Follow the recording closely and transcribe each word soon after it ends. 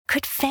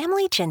Could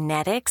family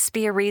genetics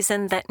be a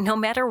reason that no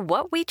matter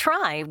what we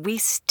try, we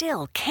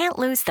still can't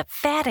lose the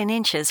fat and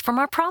inches from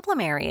our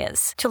problem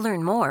areas? To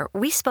learn more,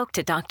 we spoke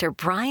to Dr.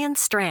 Brian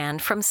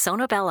Strand from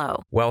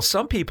Sonobello. While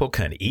some people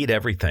can eat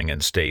everything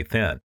and stay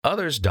thin,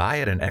 others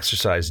diet and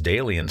exercise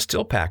daily and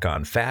still pack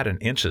on fat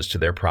and inches to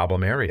their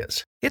problem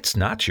areas. It's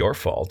not your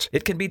fault.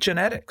 It can be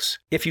genetics.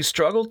 If you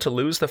struggle to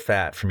lose the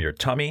fat from your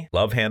tummy,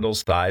 love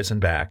handles, thighs, and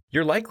back,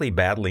 you're likely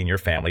battling your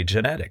family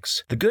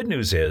genetics. The good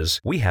news is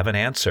we have an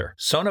answer.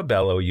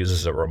 Sonobello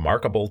uses a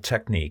remarkable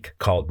technique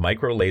called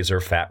micro-laser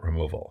fat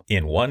removal.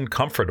 In one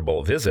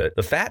comfortable visit,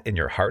 the fat in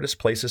your hardest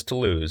places to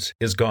lose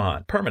is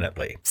gone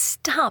permanently.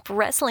 Stop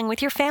wrestling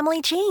with your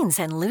family genes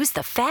and lose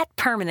the fat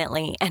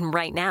permanently. And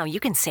right now,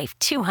 you can save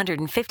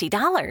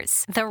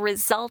 $250. The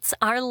results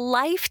are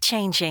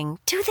life-changing.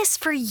 Do this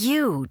for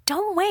you.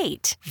 Don't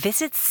wait.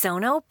 Visit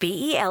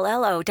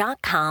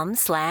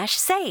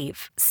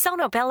sonobello.com/save.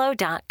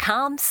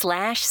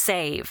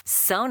 sonobello.com/save.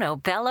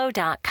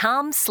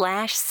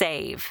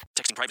 sonobello.com/save.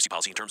 Texting privacy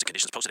policy and terms and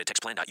conditions posted at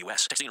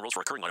textplan.us. Texting enrolls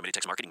for recurring automated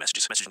text marketing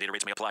messages. Message and data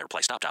rates may apply.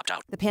 Reply stop to opt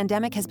out. The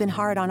pandemic has been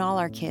hard on all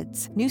our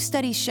kids. New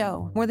studies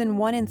show more than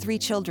 1 in 3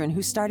 children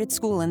who started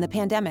school in the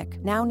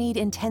pandemic now need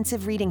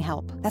intensive reading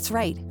help. That's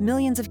right.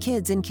 Millions of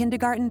kids in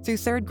kindergarten through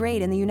 3rd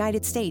grade in the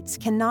United States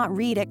cannot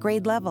read at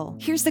grade level.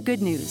 Here's the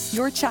good news.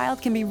 Your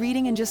child can be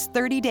reading in just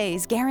 30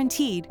 days,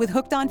 guaranteed, with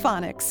Hooked on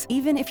Phonics.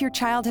 Even if your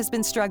child has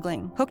been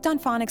struggling, Hooked on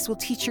Phonics will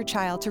teach your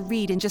child to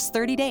read in just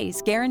 30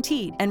 days,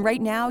 guaranteed. And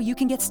right now, you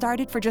can get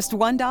started for just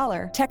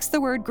 $1. Text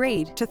the word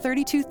GRADE to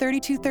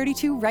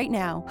 323232 right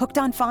now. Hooked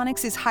on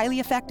Phonics is highly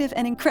effective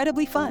and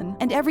incredibly fun.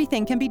 And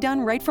everything can be done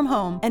right from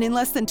home and in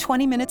less than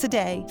 20 minutes a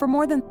day. For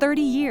more than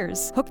 30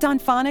 years, Hooked on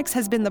Phonics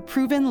has been the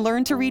proven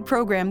learn-to-read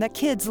program that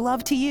kids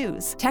love to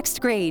use. Text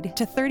GRADE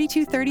to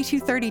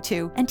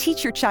 323232 and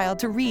teach your child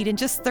to read in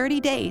just 30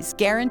 days,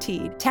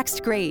 guaranteed.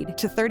 Text GRADE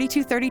to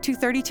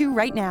 323232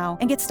 right now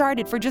and get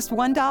started for just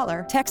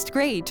 $1. Text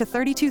GRADE to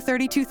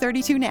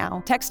 323232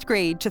 now. Text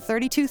GRADE to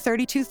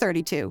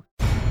 323232.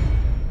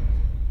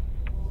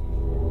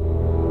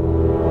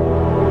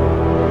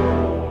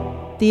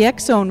 The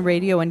X-Zone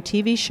radio and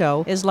TV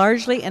show is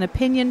largely an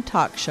opinion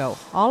talk show.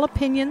 All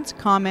opinions,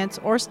 comments,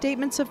 or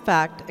statements of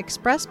fact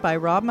expressed by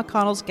Rob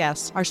McConnell's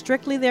guests are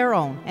strictly their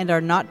own and are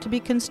not to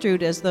be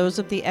construed as those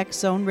of the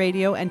X-Zone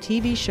radio and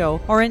TV show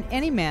or in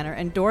any manner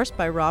endorsed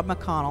by Rob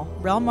McConnell,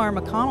 Relmar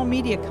McConnell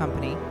Media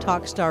Company,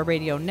 Talkstar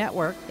Radio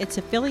Network, its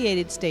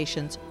affiliated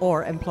stations,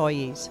 or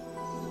employees.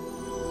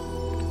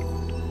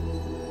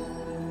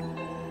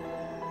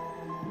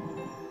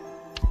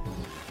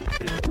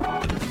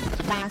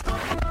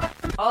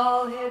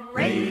 All Hit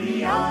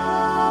Radio.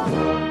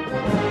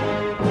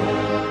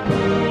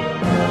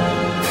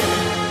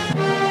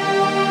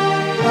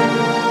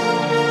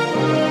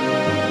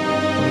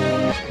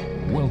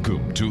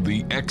 Welcome to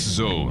the X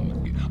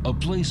Zone, a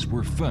place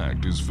where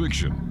fact is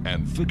fiction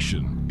and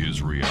fiction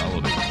is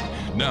reality.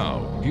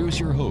 Now, here's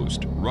your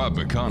host, Rob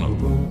McConnell.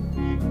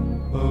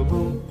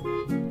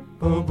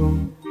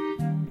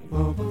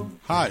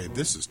 Hi,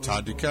 this is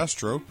Todd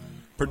DeCastro,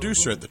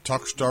 producer at the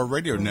Talkstar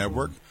Radio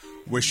Network,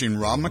 wishing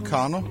Rob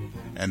McConnell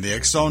and the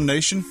X-Zone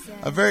Nation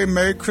a very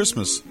Merry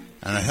Christmas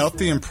and a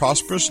healthy and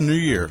prosperous New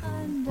Year.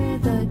 Under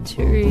the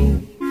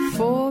tree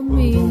for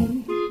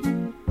me,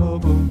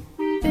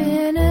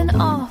 been an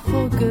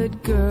awful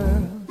good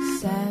girl,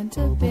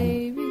 Santa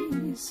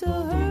baby, so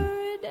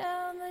hurry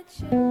down the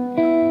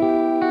chimney.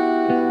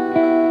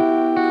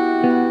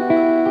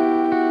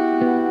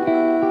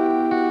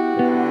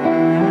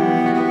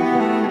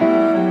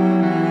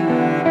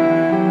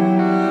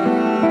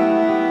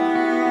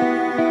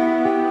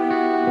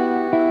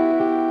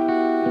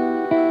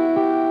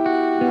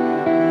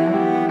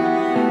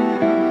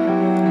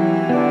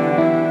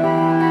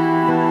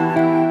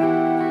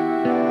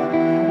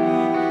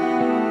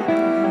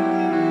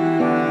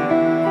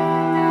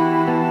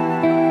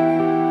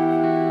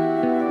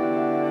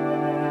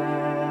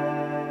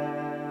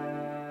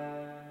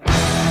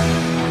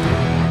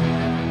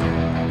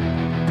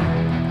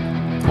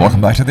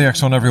 Welcome back to the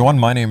X-Zone, everyone.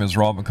 My name is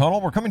Rob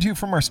McConnell. We're coming to you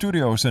from our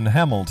studios in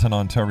Hamilton,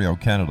 Ontario,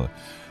 Canada.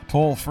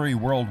 Toll-free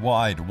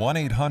worldwide,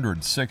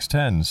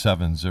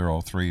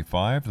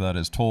 1-800-610-7035. That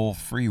is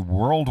toll-free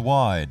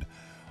worldwide,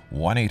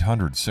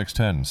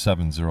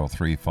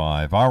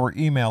 1-800-610-7035. Our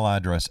email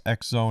address,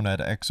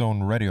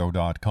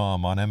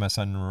 xzone@xzoneradio.com, on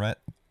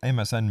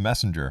MSN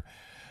Messenger,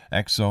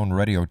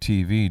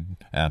 xzoneradiotv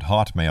at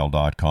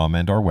hotmail.com,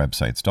 and our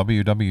websites,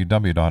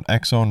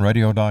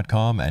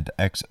 www.xzoneradio.com and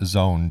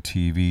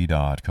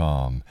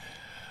xzonetv.com.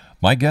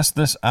 My guest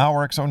this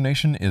hour, X-Zone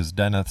Nation, is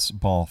Dennis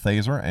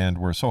BALTHASER, and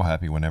we're so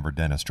happy whenever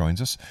Dennis joins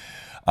us.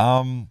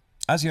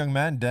 As a young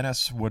man,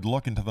 Dennis would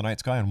look into the night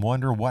sky and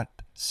wonder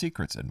what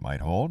secrets it might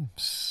hold.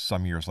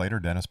 Some years later,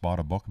 Dennis bought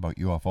a book about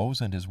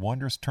UFOs, and his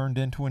wonders turned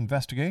into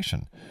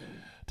investigation.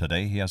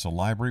 Today, he has a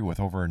library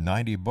with over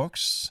 90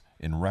 books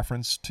in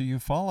reference to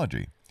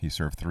ufology. He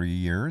served 3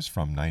 years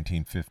from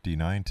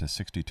 1959 to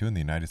 62 in the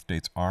United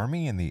States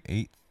Army in the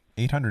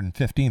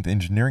 815th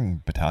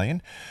Engineering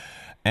Battalion.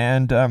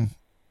 And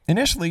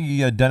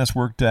Initially, Dennis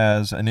worked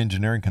as an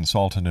engineering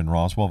consultant in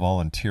Roswell,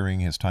 volunteering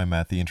his time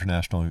at the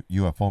International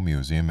UFO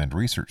Museum and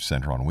Research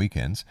Center on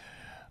weekends.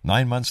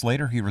 9 months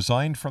later, he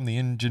resigned from the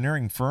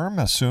engineering firm,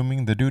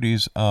 assuming the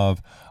duties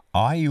of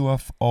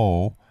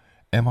IUFO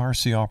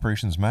MRC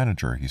Operations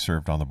Manager. He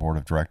served on the board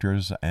of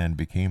directors and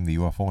became the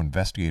UFO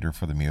investigator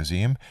for the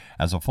museum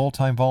as a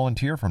full-time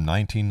volunteer from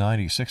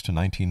 1996 to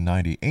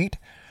 1998,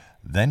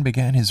 then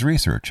began his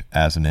research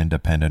as an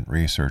independent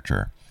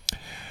researcher.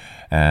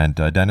 And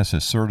Dennis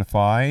is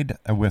certified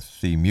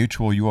with the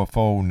Mutual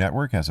UFO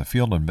Network as a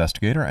field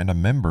investigator and a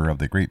member of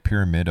the Great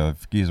Pyramid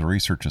of Giza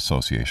Research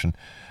Association.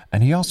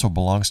 And he also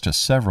belongs to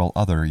several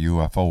other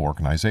UFO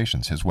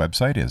organizations. His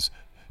website is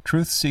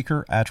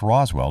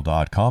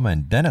truthseeker@roswell.com.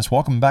 And Dennis,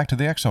 welcome back to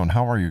the X-Zone.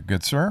 How are you,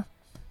 good sir?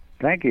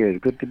 Thank you.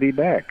 It's good to be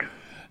back.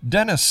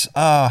 Dennis,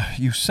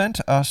 you sent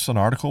us an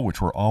article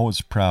which we're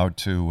always proud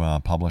to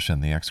publish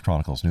in the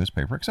X-Chronicles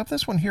newspaper, except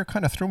this one here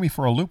kind of threw me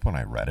for a loop when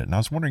I read it, and I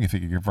was wondering if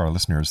you could give our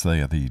listeners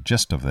the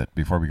gist of it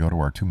before we go to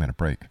our 2-minute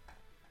break.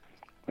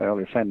 Well,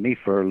 it sent me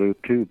for a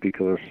loop, too,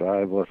 because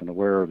I wasn't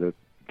aware that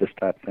this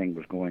type of thing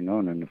was going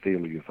on in the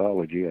field of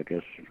ufology. I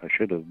guess I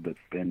should have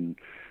been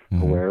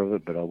aware of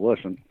it, but I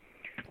wasn't.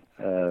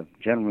 A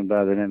gentleman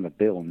by the name of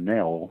William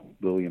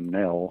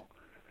Nell,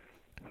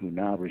 who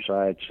now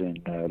resides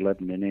in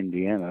Lebanon,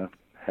 Indiana,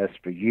 has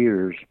for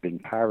years been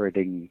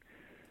pirating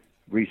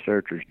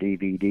researchers'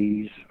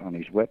 DVDs on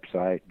his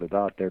website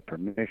without their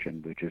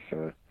permission, which is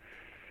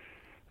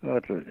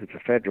it's a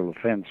federal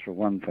offense for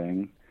one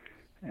thing,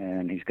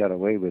 and he's got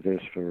away with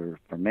this for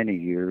many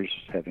years,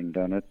 having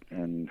done it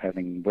and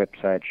having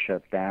websites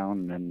shut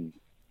down and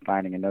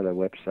finding another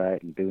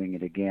website and doing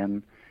it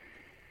again.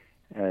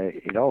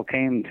 It all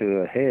came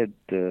to a head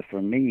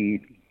for me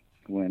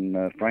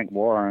when Frank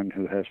Warren,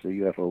 who has the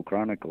UFO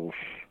Chronicles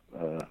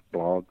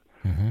blog,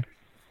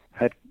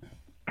 had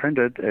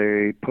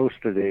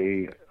posted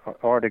a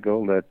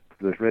article that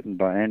was written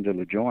by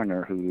Angela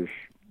Joyner, who is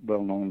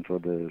well known for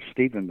the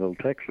Stephenville,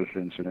 Texas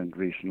incident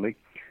recently.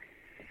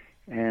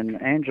 And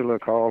Angela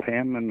called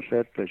him and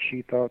said that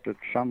she thought that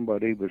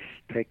somebody was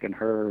taking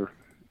her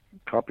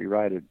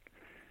copyrighted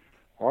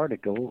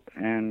article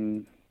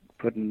and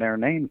putting their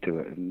name to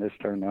it, and this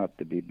turned out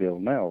to be Bill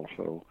Nell.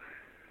 So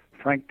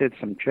Frank did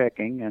some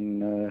checking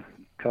and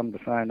come to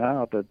find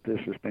out that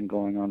this has been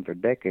going on for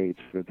decades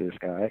for this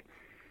guy,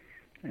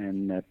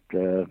 and that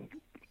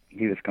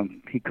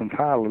he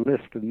compiled a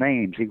list of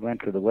names. He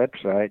went to the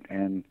website,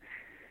 and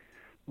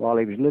while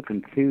he was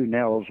looking through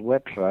Nell's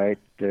website,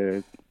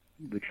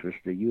 which was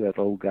the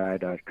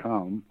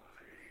UFOguy.com,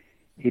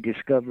 he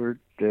discovered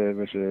there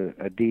was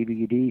a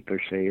DVD for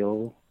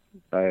sale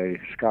by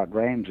Scott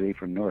Ramsey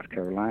from North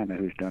Carolina,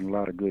 who's done a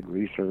lot of good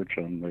research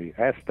on the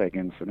Aztec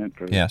incident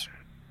for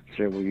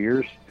several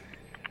years.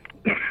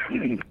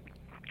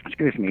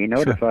 Excuse me. He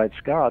notified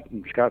Scott,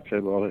 and Scott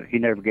said, well, he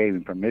never gave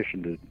him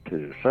permission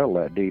to sell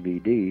that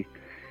DVD.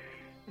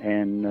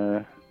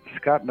 And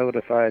Scott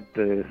notified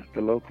the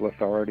local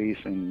authorities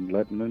in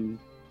Lebanon,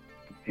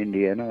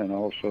 Indiana, and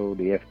also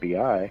the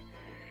FBI,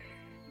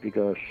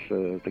 because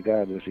the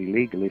guy was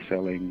illegally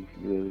selling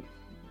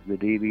the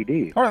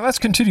DVD. All right, let's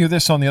continue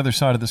this on the other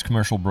side of this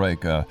commercial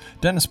break.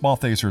 Dennis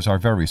Balthaser is our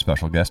very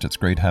special guest. It's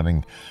great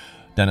having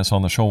Dennis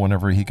on the show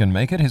whenever he can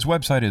make it. His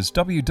website is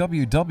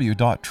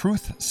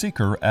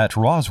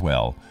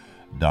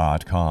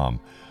www.truthseeker@roswell.com.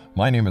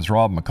 My name is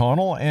Rob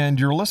McConnell, and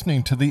you're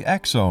listening to the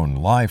X-Zone,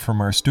 live from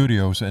our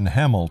studios in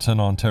Hamilton,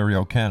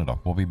 Ontario, Canada.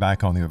 We'll be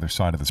back on the other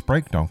side of this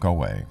break. Don't go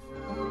away.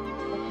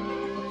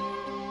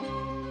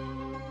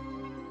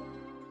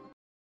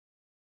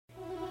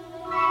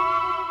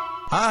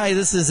 Hi,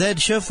 this is Ed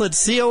Shiflett,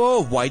 COO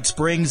of White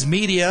Springs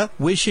Media,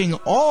 wishing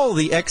all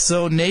the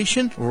X-Zone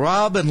Nation,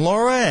 Rob and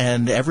Laura,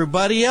 and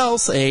everybody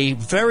else a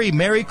very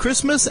Merry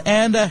Christmas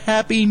and a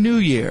Happy New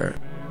Year.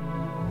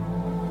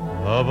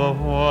 Of a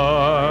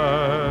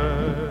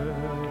white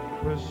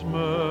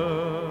Christmas,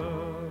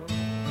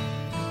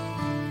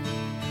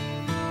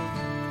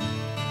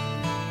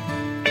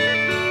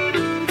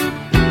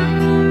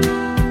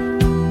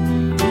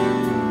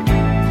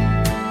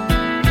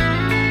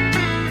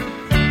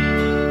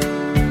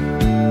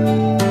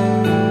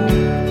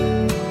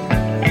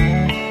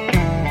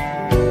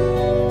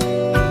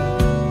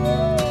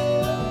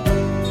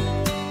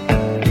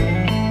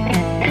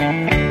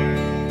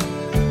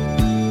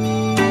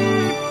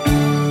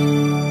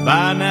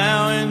 by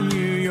now in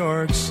New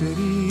York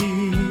City,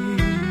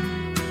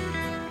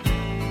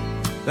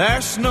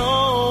 there's snow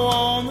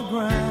on the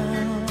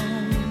ground,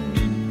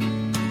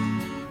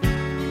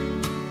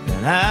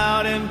 and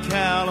out in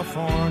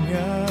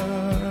California,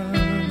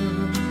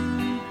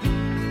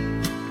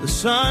 the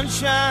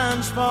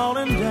sunshine's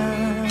falling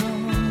down,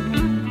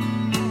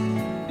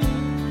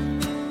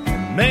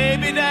 and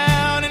maybe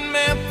down in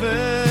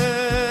Memphis,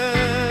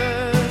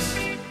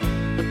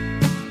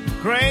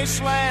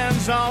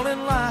 Graceland's all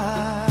in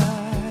light.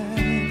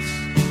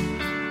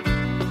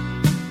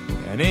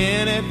 And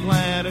in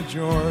Atlanta,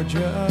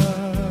 Georgia,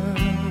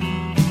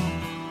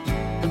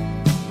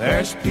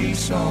 there's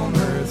peace on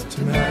earth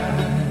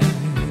tonight.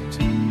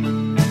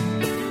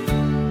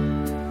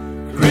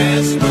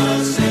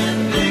 Christmas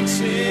in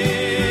Dixie.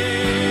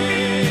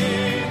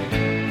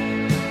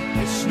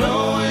 It's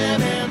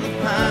snowing in the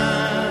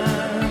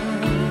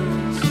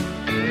pines.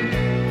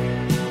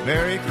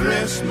 Merry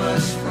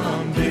Christmas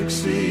from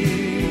Dixie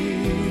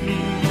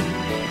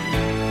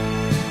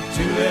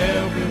to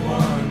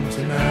everyone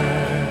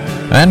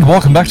tonight. And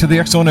welcome back to the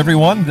X Zone,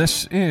 everyone.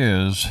 This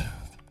is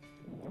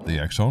the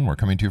X Zone. We're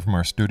coming to you from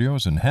our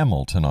studios in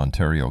Hamilton,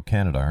 Ontario,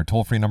 Canada. Our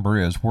toll-free number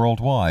is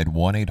worldwide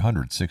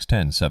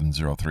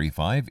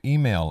 1-800-610-7035.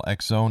 Email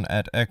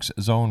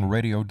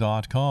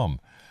xzone@xzoneradio.com.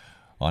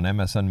 On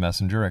MSN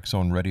Messenger,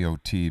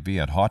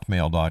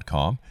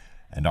 xzoneradiotv@hotmail.com.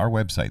 And our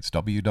websites,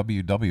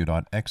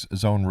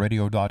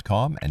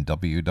 www.xzoneradio.com and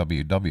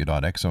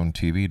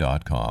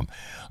www.xzonetv.com.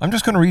 I'm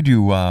just going to read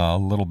you a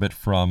little bit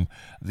from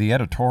the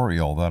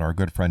editorial that our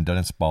good friend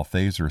Dennis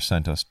Balthaser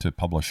sent us to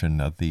publish in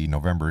the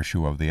November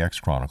issue of the X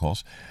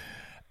Chronicles.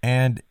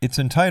 And it's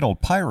entitled,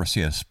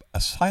 Piracy, a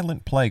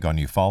Silent Plague on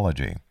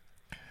Ufology.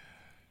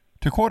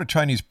 To quote a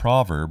Chinese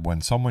proverb,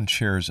 when someone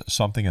shares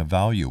something of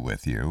value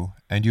with you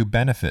and you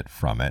benefit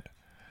from it,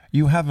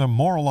 you have a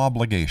moral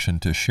obligation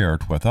to share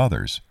it with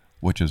others,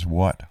 which is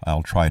what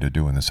I'll try to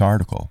do in this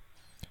article.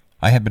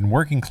 I have been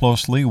working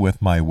closely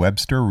with my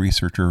Webster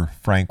researcher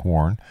Frank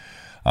Warren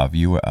of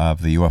the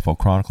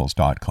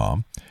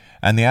UFOchronicles.com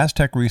and the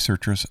Aztec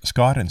researchers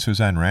Scott and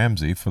Suzanne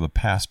Ramsey for the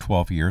past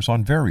 12 years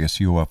on various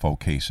UFO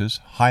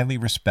cases, highly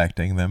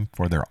respecting them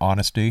for their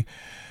honesty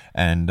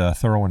and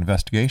thorough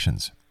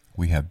investigations.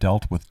 We have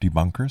dealt with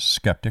debunkers,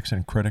 skeptics,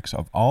 and critics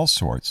of all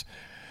sorts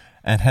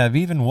and have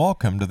even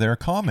welcomed their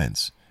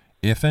comments,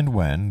 if and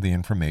when the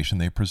information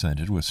they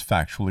presented was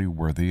factually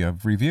worthy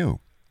of review.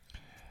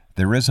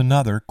 There is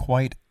another,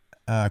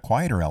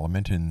 quieter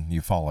element in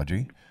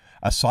ufology.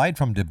 Aside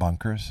from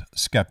debunkers,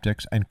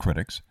 skeptics, and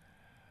critics,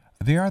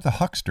 they are the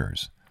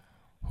hucksters,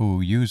 who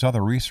use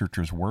other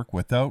researchers' work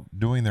without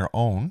doing their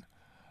own,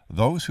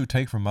 those who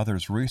take from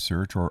others'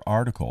 research or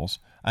articles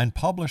and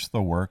publish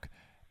the work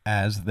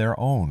as their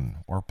own,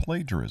 or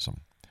plagiarism.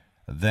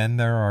 Then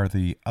there are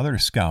the other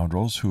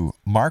scoundrels who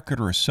market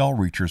or sell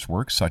research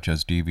works such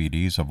as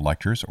DVDs of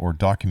lectures or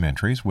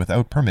documentaries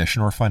without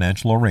permission or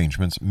financial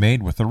arrangements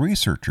made with the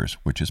researchers,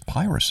 which is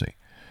piracy.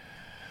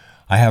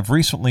 I have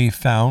recently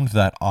found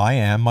that I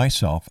am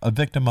myself a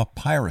victim of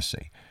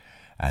piracy,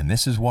 and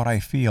this is what I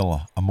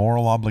feel a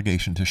moral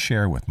obligation to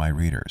share with my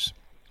readers.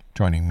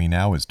 Joining me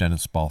now is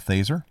Dennis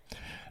Balthaser,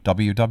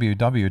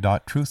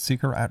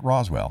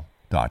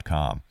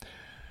 www.truthseeker@roswell.com.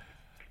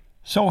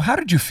 So how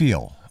did you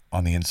feel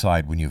on the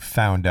inside when you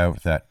found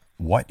out that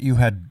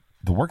the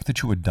work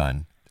that you had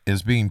done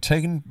is being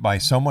taken by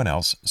someone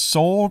else,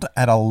 sold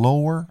at a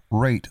lower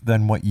rate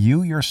than what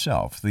you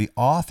yourself, the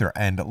author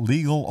and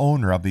legal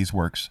owner of these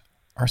works,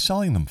 are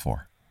selling them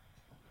for?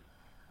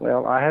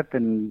 Well, I had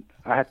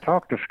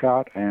talked to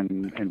Scott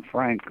and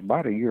Frank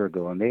about a year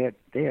ago, and they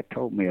had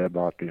told me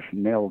about this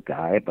Nell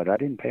guy, but I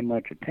didn't pay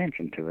much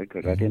attention to it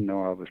because I didn't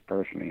know I was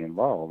personally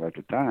involved at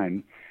the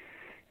time.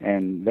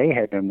 And they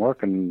had been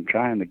working,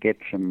 trying to get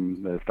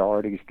some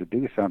authorities to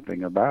do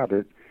something about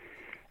it,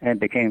 and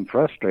became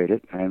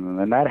frustrated. And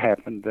when that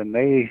happened, then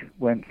they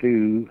went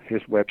through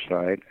his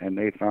website, and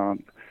they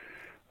found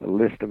a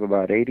list of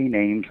about 80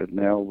 names that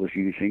Nell was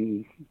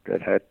using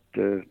that had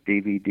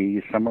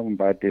DVDs, some of them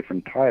by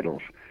different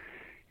titles.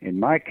 In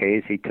my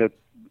case, he took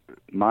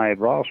my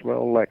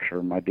Roswell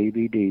lecture, my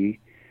DVD,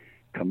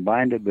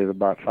 combined it with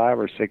about 5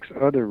 or 6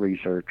 other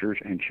researchers,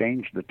 and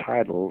changed the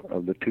title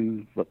of the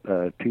two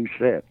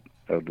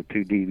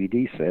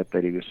DVD set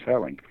that he was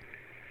selling.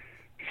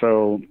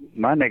 So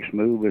my next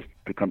move was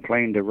to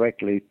complain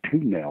directly to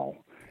Nell.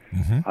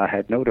 Mm-hmm. I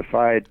had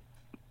notified.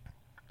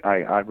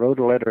 I wrote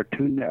a letter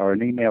or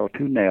an email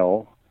to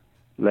Nell,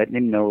 letting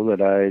him know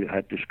that I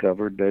had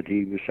discovered that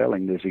he was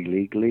selling this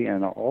illegally,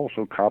 and I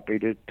also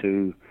copied it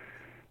to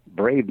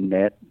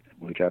BraveNet,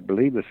 which I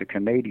believe is a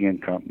Canadian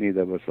company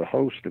that was the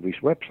host of his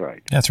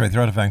website. That's right,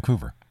 they're out of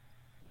Vancouver.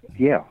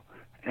 Yeah,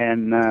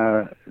 and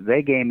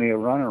they gave me a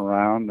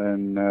runaround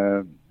and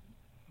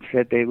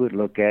said they would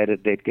look at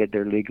it, they'd get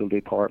their legal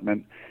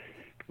department.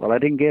 Well, I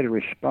didn't get a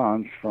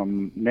response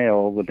from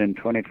Nell within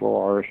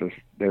 24 hours as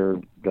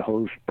the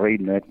host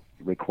BraveNet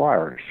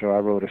requires, so I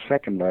wrote a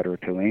second letter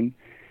to him,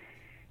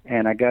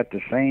 and I got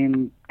the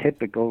same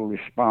typical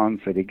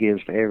response that he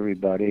gives to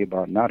everybody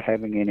about not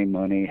having any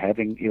money,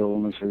 having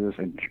illnesses,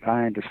 and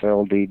trying to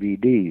sell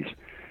DVDs.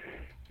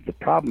 The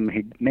problem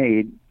he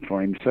made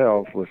for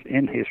himself was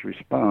in his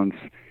response,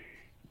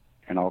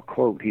 and I'll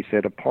quote, he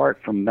said,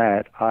 "Apart from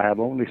that, I have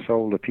only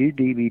sold a few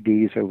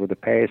DVDs over the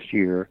past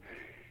year,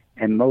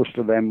 and most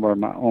of them were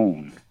my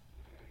own,"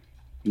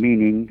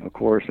 meaning, of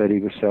course, that he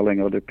was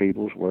selling other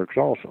people's works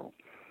also.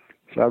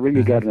 So I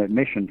really got an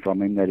admission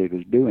from him that he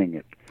was doing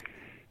it.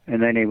 And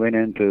then he went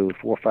into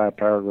 4 or 5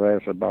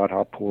 paragraphs about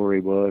how poor he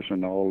was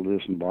and all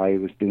this and why he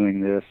was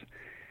doing this.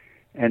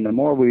 And the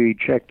more we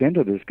checked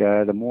into this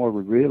guy, the more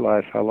we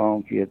realized how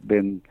long he had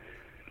been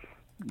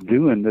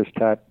doing this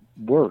type of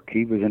work.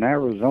 He was in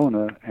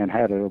Arizona and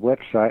had a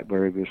website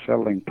where he was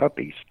selling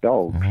puppies,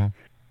 dogs,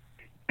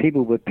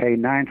 people would pay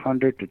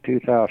 $900 to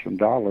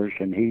 $2,000,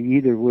 and he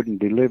either wouldn't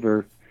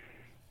deliver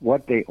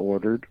what they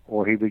ordered,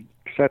 or he would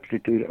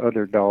substitute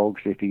other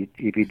dogs if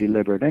he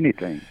delivered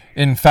anything.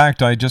 In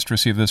fact, I just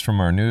received this from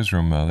our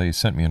newsroom. They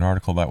sent me an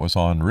article that was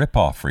on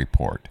Ripoff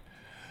Report.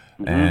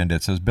 And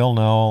it says, Bill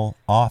Nell,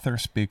 author,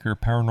 speaker,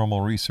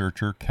 paranormal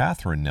researcher,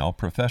 Catherine Nell,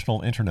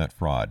 professional internet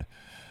fraud.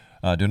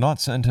 Do not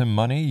send him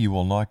money. You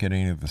will not get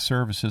any of the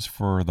services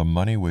for the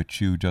money which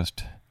you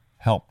just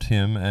helped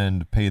him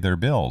and pay their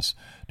bills.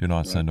 Do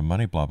not send him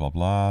money, blah, blah,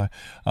 blah.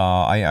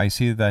 I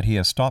see that he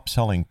has stopped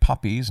selling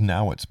puppies.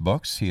 Now it's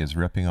books. He is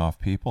ripping off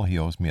people. He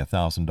owes me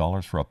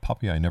 $1,000 for a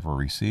puppy I never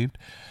received.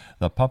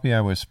 The puppy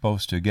I was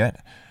supposed to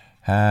get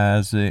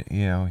has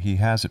he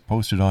has it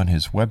posted on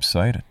his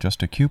website,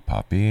 just a cute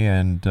puppy,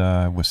 and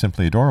was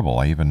simply adorable.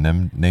 I even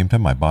named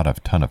him. I bought a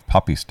ton of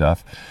puppy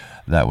stuff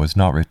that was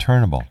not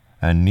returnable,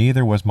 and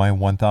neither was my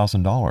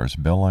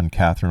 $1,000. Bill and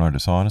Catherine are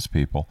dishonest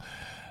people,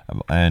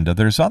 and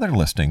there's other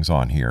listings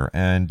on here,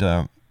 and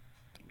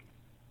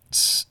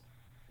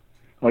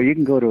well, you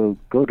can go to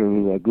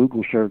a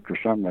Google search or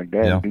something like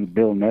that and do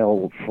Bill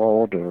Nell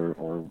fraud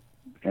or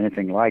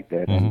anything like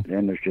that,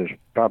 and there's just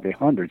probably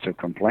hundreds of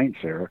complaints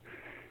there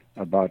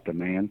about the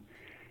man.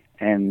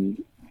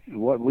 And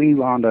what we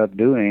wound up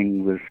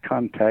doing was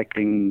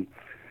contacting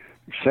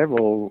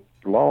several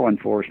law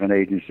enforcement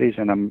agencies,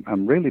 and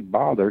I'm really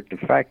bothered the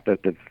fact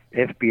that the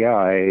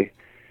FBI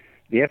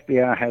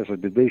has a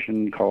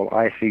division called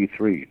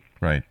IC3,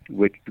 right,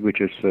 which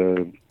is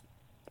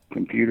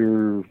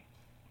computer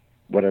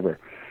whatever.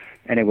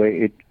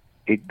 Anyway,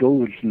 it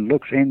goes and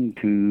looks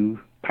into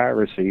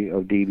piracy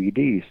of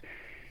DVDs.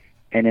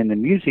 And in the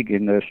music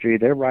industry,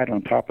 they're right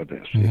on top of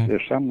this.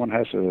 If someone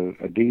has a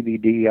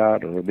DVD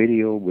out or a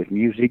video with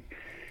music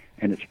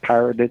and it's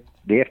pirated,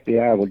 the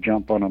FBI will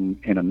jump on them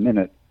in a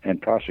minute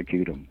and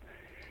prosecute them.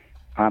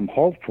 I'm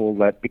hopeful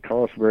that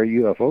because we're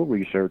UFO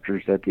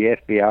researchers that the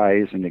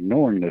FBI isn't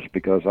ignoring this,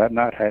 because I've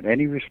not had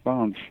any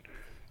response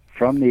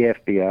from the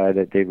FBI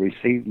that they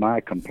received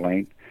my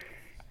complaint.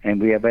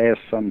 And we have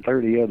asked some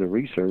 30 other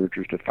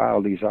researchers to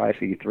file these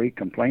IC3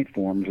 complaint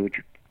forms, which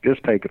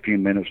just take a few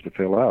minutes to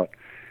fill out.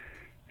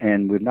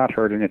 And we've not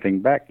heard anything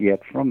back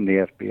yet from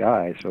the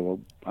FBI, so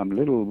I'm a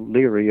little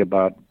leery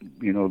about,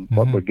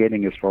 what we're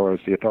getting as far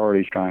as the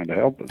authorities trying to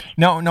help us.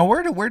 Now,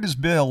 where does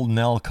Bill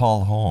Nell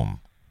call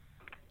home?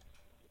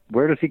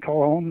 Where does he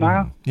call home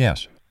now?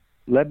 Yes.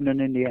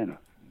 Lebanon, Indiana.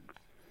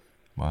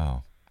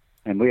 Wow.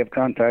 And we have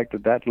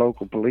contacted that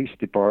local police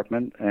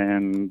department,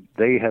 and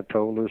they have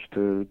told us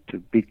to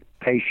be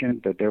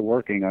patient, that they're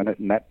working on it,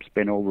 and that's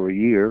been over a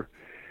year.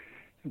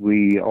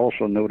 We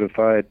also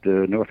notified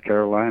the North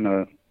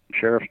Carolina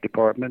Sheriff's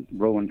Department,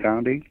 Rowan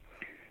County,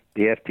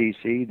 the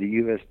FTC,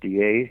 the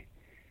USDA,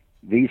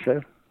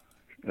 VISA,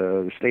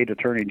 the State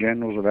Attorney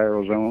Generals of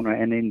Arizona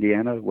and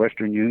Indiana,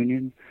 Western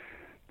Union,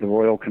 the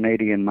Royal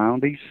Canadian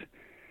Mounties,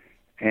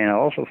 and I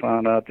also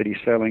found out that he's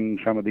selling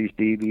some of these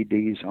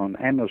DVDs on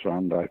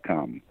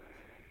Amazon.com.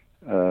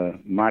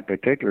 My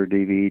particular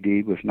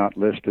DVD was not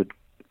listed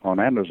on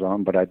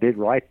Amazon, but I did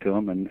write to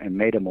him and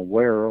made him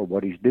aware of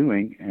what he's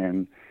doing,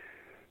 and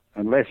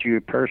unless you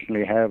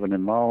personally have an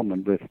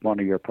involvement with one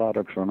of your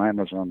products on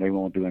Amazon, they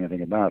won't do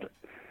anything about it.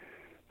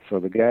 So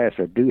the guys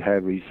that do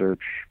have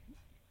research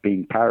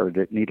being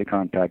pirated need to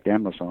contact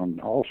Amazon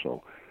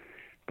also.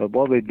 But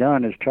what we've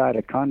done is try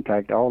to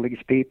contact all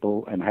these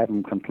people and have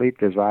them complete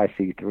this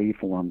IC3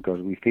 form,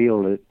 because we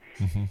feel that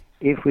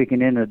if we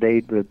can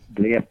inundate the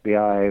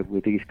FBI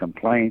with these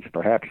complaints,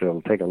 perhaps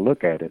they'll take a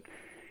look at it.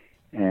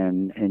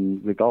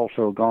 And we've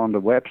also gone to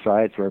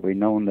websites where we've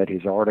known that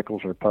his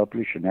articles are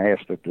published and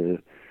asked that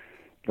the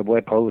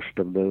web host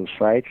of those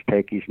sites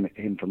take his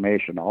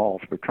information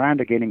off. We're trying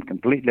to get him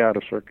completely out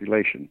of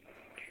circulation.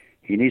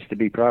 He needs to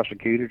be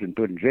prosecuted and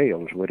put in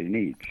jail is what he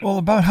needs. Well,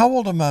 about how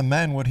old a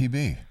man would he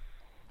be?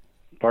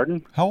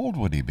 Pardon? How old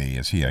would he be?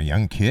 Is he a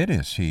young kid?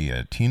 Is he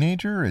a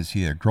teenager? Is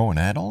he a grown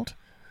adult?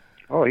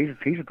 Oh,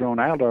 he's a grown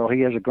adult.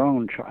 He has a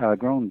grown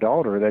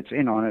daughter that's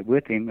in on it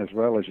with him, as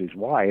well as his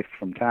wife.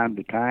 From time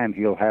to time,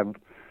 he'll have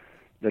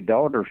the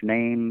daughter's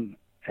name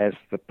as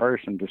the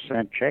person to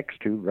send checks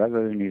to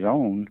rather than his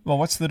own. Well,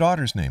 what's the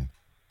daughter's name?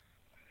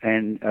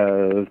 And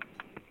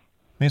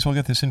may as well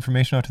get this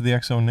information out to the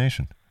X-Zone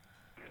Nation.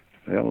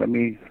 Well, let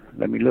me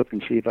look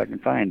and see if I can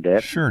find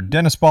that. Sure.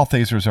 Dennis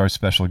Balthaser is our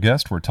special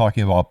guest. We're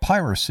talking about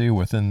piracy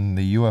within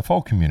the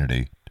UFO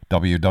community.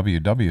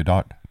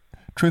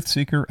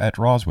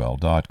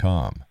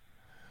 www.truthseeker@roswell.com.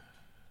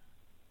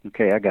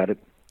 Okay, I got it.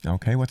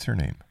 Okay, what's her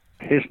name?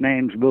 His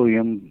name's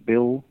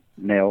Bill Nell,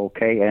 Knell.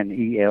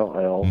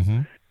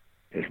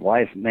 His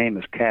wife's name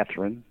is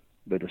Catherine,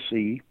 with a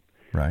C.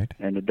 Right.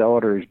 And the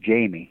daughter is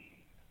Jamie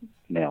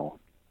Nell.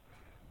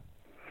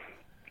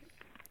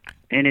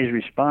 In his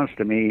response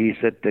to me, he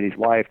said that his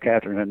wife,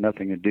 Catherine, had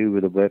nothing to do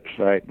with the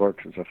website,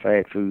 works as a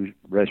fast food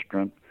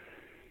restaurant,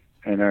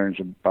 and earns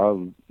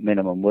above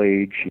minimum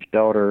wage. His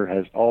daughter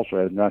also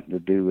has nothing to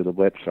do with the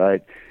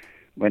website,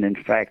 when in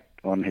fact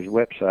on his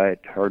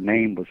website her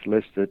name was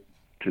listed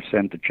to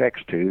send the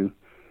checks to.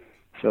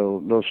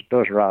 So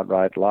those are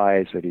outright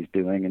lies that he's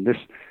doing. And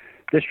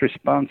this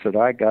response that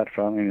I got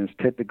from him is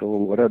typical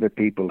of what other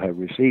people have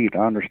received.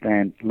 I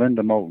understand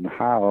Linda Moulton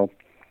Howe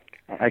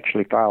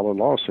actually filed a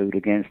lawsuit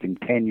against him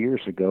 10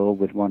 years ago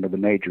with one of the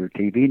major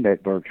TV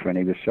networks when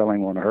he was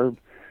selling one of her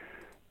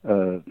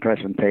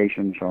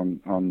presentations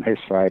on his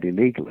site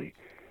illegally.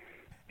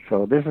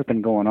 So this has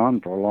been going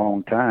on for a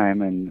long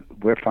time, and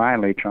we're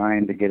finally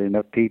trying to get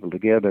enough people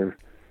together,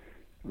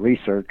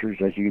 researchers.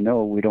 As you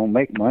know, we don't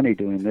make money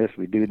doing this.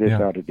 We do this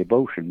out of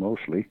devotion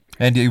mostly.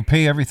 And you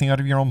pay everything out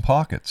of your own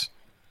pockets.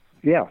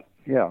 Yeah.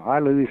 I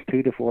lose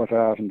 $2,000 to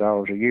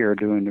 $4,000 a year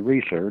doing the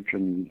research,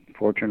 and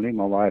fortunately,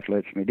 my wife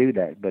lets me do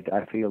that. But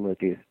I feel that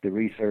the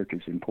research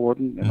is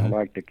important, and I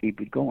like to keep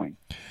it going.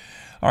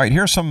 All right,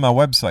 here's some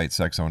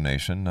websites, Exo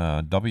Nation.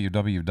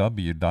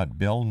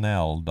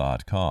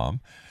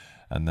 www.billnell.com.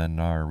 And then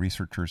our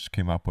researchers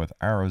came up with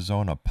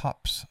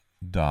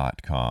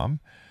ArizonaPups.com.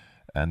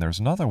 And there's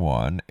another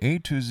one,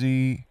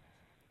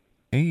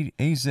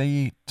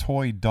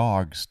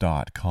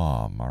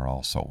 aztoydogs.com are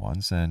also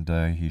ones. And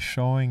he's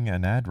showing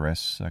an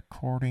address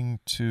according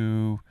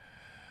to,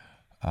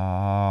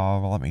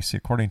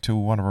 according to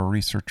one of our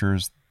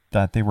researchers,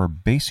 that they were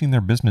basing their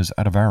business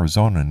out of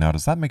Arizona. Now,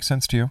 does that make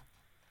sense to you?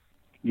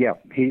 Yeah,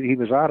 he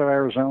was out of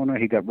Arizona.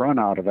 He got run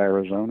out of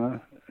Arizona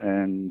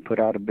and put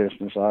out of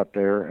business out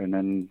there, and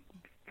then,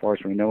 as far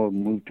as we know,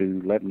 moved to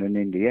Lebanon,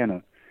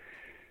 Indiana.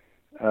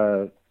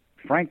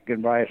 Frank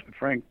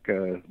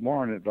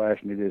Warren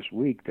advised me this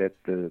week that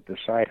the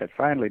site had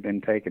finally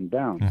been taken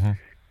down. Mm-hmm.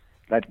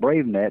 That's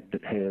BraveNet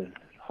that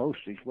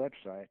hosts his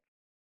website.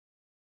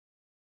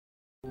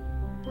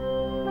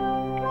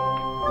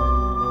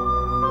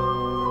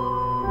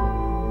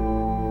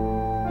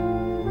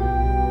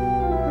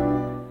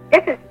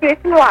 This is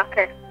Susan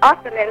Walker,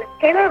 also known as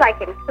Taylor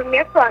Likens from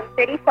Miracle on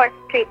 34th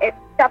Street at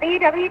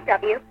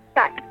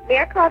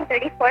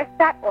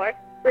www.miracleon34th.org,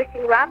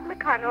 wishing Rob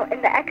McConnell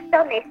and the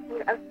XL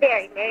Nation a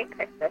very Merry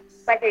Christmas,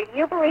 whether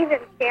you believe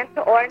in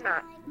Santa or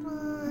not.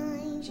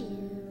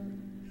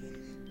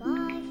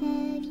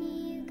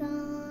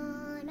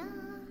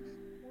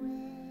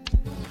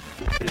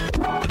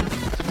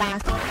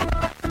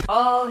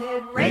 All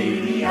Hit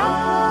Radio.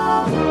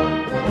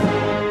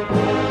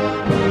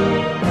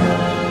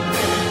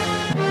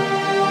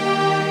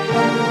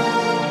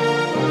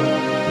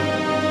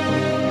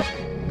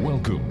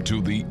 Welcome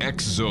to the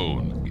X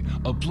Zone,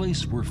 a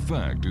place where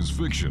fact is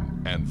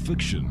fiction and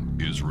fiction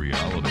is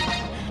reality.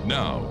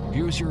 Now,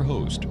 here's your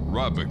host,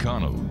 Rob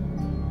McConnell.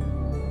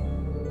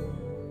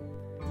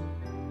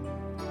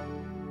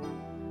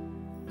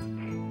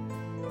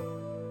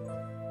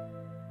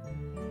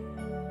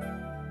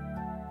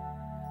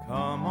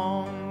 Come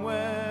on,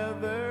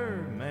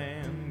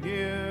 weatherman,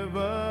 give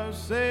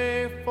us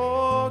a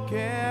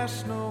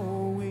forecast,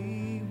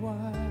 snowy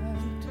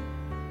white.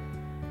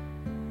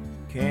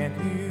 Can't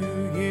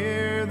you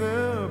hear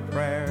the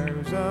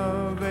prayers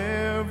of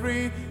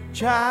every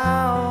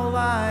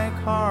childlike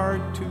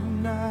heart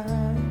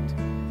tonight?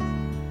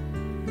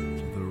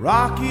 The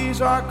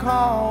Rockies are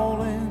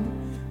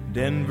calling,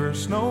 Denver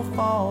snow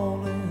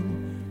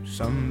falling.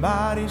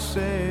 Somebody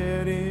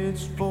said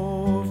it's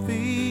 4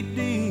 feet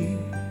deep.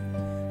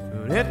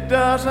 But it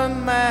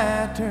doesn't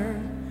matter,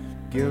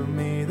 give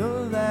me the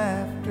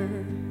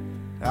laughter.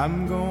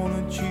 I'm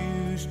gonna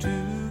choose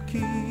to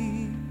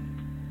keep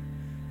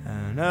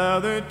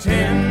another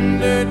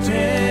tender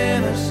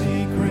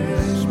Tennessee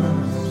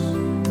Christmas,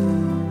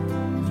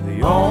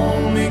 the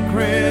only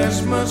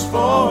Christmas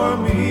for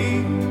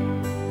me,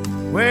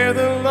 where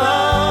the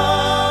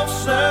love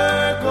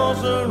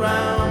circles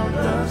around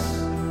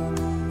us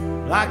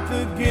like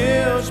the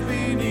gifts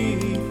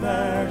beneath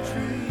our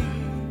tree.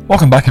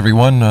 Welcome back,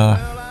 everyone.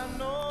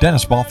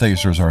 Dennis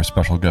Balthaser is our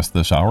special guest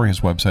this hour. His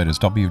website is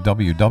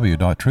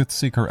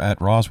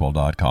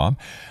www.truthseeker@roswell.com.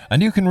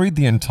 And you can read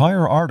the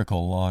entire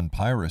article on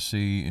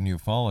piracy in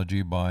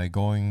ufology by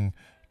going,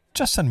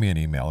 just send me an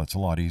email. It's a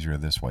lot easier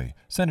this way.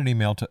 Send an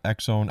email to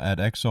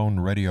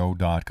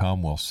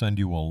xzone@xzoneradio.com. We'll send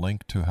you a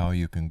link to how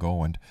you can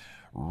go and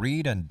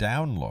read and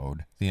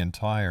download the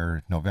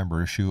entire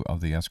November issue of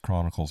the S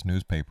Chronicles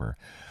newspaper.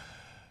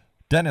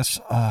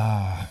 Dennis,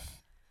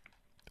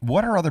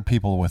 what are other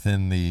people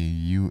within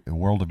the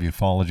world of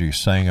ufology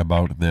saying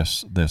about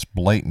this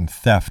blatant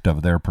theft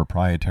of their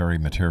proprietary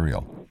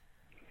material?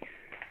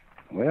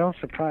 Well,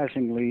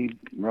 surprisingly,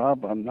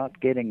 Rob, I'm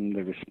not getting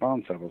the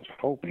response I was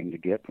hoping to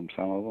get from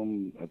some of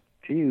them. A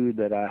few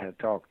that I have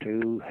talked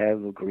to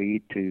have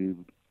agreed to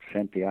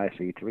send the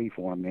IC3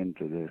 form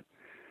into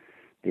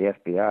the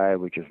FBI,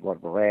 which is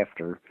what we're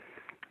after.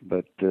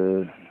 But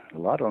a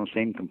lot of them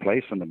seem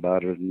complacent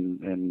about it,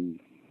 and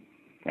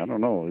I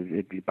don't know.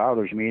 It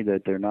bothers me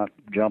that they're not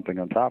jumping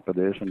on top of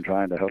this and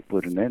trying to help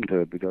put an end to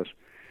it, because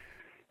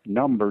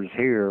numbers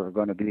here are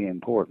going to be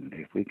important.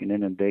 If we can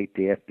inundate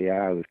the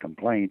FBI with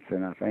complaints,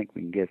 then I think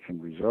we can get some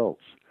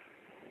results.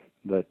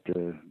 But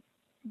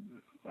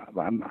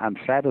I'm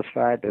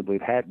satisfied that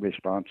we've had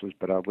responses,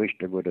 but I wish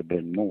there would have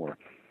been more.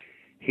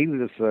 He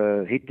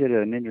did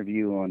an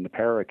interview on the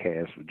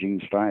Paracast with Gene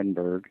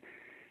Steinberg,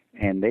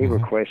 and they were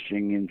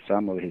questioning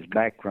some of his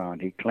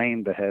background. He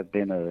claimed to have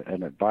been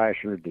an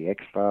advisor of the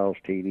X-Files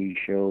TV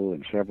show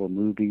and several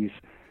movies,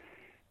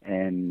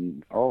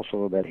 and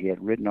also that he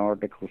had written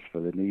articles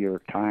for the New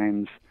York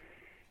Times.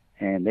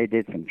 And they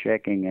did some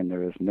checking, and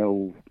there is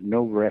no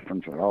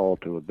reference at all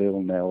to a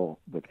Bill Nell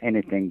with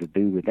anything to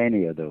do with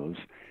any of those.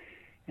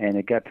 And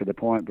it got to the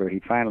point where he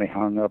finally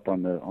hung up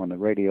on the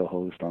radio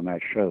host on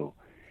that show.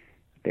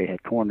 They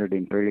had cornered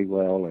him pretty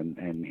well,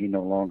 and he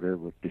no longer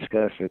would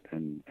discuss it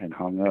and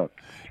hung up.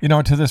 You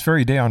know, to this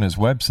very day on his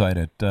website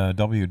at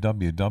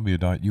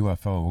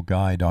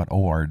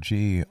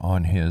www.ufoguy.org,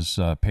 on his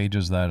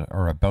pages that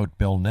are about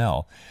Bill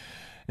Nell,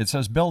 it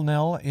says, Bill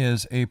Nell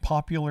is a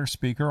popular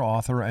speaker,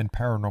 author, and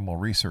paranormal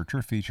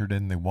researcher featured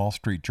in the Wall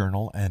Street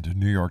Journal and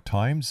New York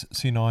Times,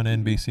 seen on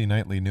NBC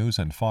Nightly News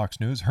and Fox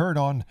News, heard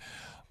on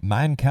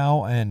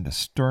Mancow and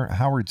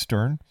Howard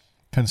Stern,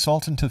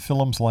 consultant to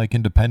films like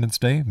Independence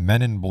Day,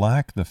 Men in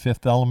Black, The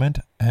Fifth Element,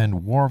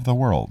 and War of the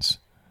Worlds.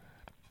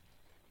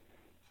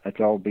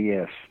 That's all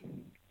BS.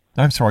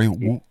 I'm sorry,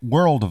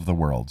 World of the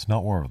Worlds,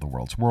 not War of the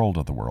Worlds, World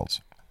of the Worlds.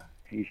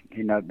 He's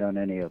not done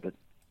any of it.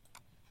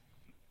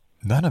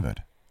 None of it?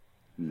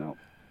 No.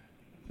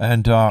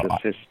 And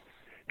just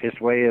his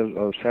way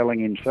of selling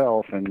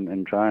himself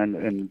and trying,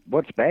 and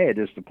what's bad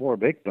is the poor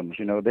victims.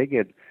 You know, they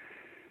get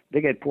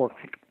poor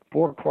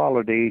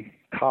quality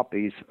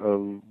copies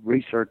of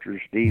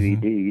researchers'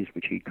 DVDs,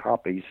 which he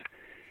copies,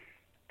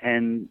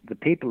 and the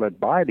people that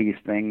buy these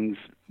things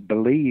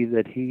believe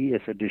that he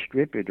is a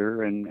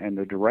distributor and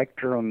the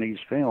director on these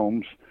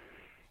films,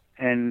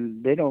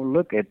 and they don't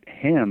look at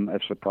him as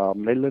the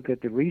problem. They look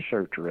at the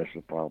researcher as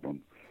the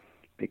problem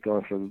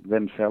because of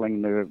them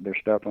selling their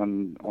stuff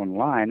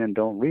online and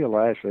don't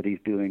realize that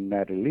he's doing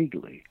that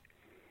illegally.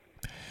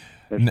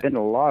 There's been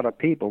a lot of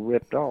people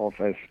ripped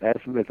off, as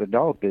with the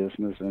dog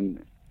business,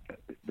 and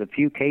the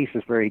few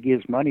cases where he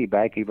gives money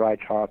back, he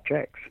writes hot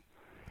checks.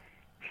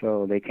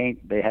 So they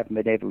haven't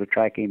been able to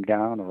track him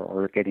down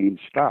or get him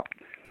stopped.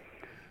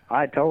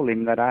 I told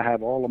him that I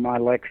have all of my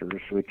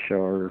lectures, which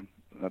are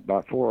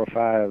about 4 or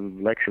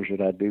 5 lectures that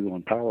I do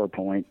on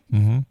PowerPoint.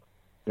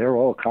 They're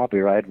all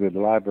copyrighted with the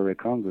Library of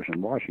Congress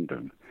in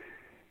Washington,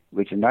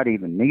 which is not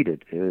even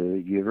needed.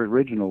 Your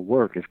original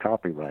work is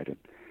copyrighted.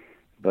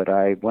 But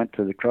I went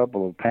to the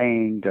trouble of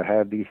paying to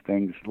have these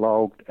things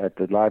logged at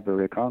the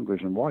Library of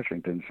Congress in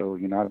Washington, so,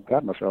 you know, I've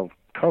got myself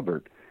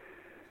covered.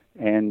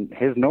 And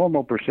his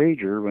normal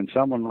procedure when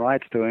someone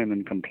writes to him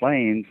and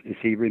complains is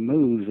he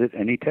removes it,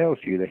 and he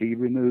tells you that he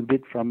removed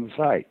it from the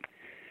site.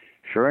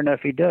 Sure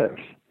enough, he does.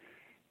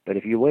 But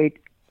if you wait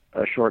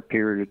a short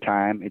period of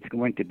time, it's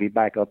going to be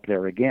back up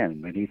there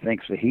again. When he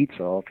thinks the heat's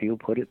off, he'll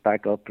put it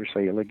back up for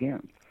sale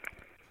again.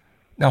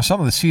 Now, some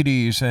of the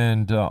CDs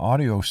and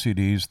audio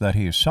CDs that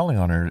he is selling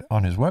on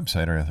his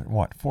website are,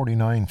 what,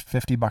 $49,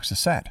 $50 a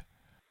set?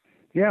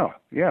 Yeah.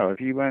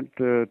 If you went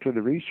to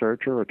the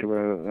researcher or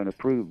to an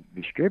approved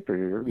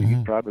distributor,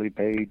 you probably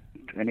paid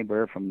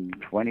anywhere from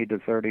 $20 to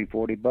 $30,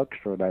 $40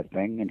 for that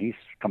thing, and he's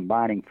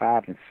combining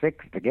 5 and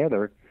 6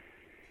 together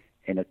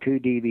in a 2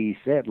 DVD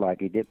set like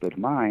he did with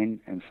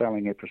mine and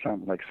selling it for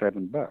something like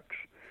 $7.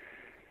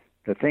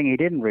 The thing he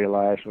didn't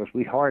realize was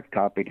we hard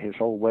copied his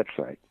whole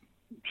website.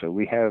 So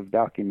we have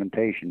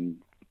documentation,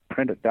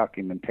 printed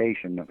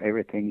documentation of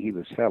everything he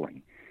was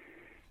selling.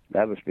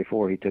 That was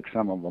before he took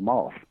some of them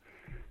off.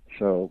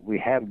 So we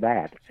have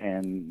that,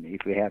 and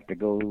if we have to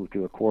go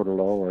to a court of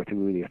law or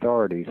through the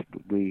authorities,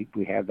 we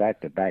have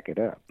that to back it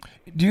up.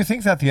 Do you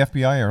think that the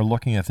FBI are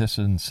looking at this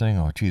and saying,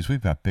 oh, geez,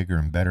 we've got bigger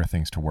and better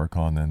things to work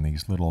on than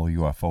these little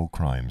UFO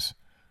crimes?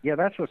 Yeah,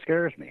 that's what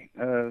scares me.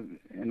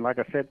 And like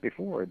I said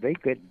before, they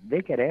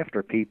get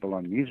after people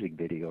on music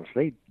videos.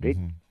 They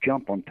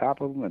jump on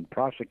top of them and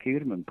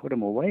prosecute them and put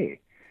them away.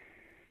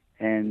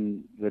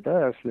 And with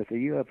us, with the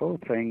UFO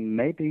thing,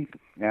 maybe,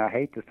 now I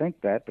hate to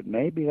think that, but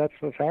maybe that's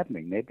what's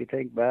happening. Maybe they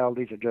think, well,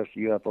 these are just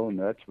UFO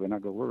nuts. We're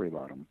not going to worry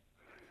about them.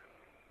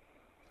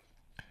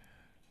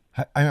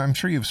 I'm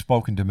sure you've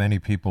spoken to many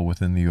people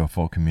within the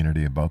UFO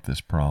community about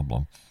this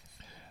problem.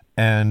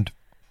 And,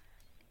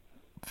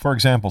 for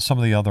example, some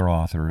of the other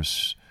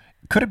authors,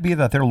 could it be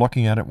that they're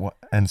looking at it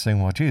and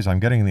saying, well, geez, I'm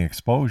getting the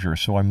exposure,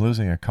 so I'm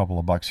losing a couple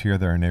of bucks here,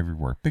 there, and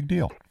everywhere. Big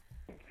deal.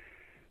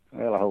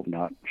 Well, I hope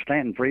not.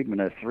 Stanton Friedman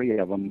has 3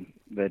 of them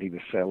that he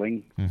was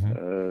selling.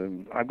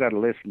 I've got a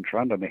list in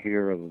front of me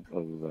here of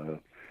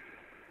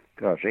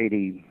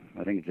 80,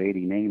 I think it's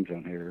 80 names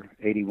on here,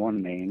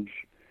 81 names.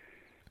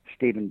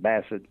 Stephen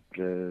Bassett,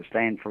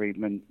 Stan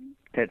Friedman,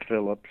 Ted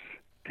Phillips,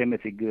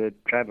 Timothy Good,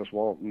 Travis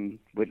Walton,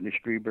 Whitley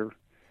Strieber,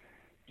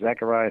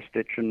 Zachariah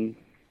Stitchen,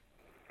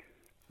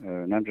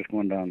 and I'm just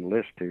going down the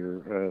list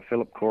here,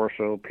 Philip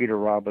Corso, Peter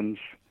Robbins,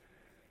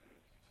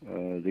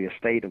 the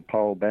estate of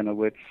Paul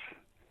Benowitz,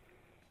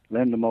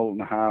 Linda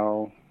Moulton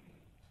Howe,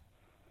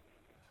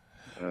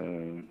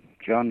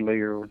 John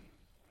Lear,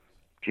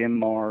 Jim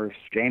Mars,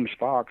 James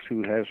Fox,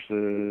 who has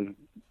the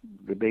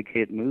big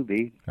hit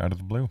movie Out of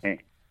the Blue,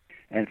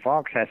 and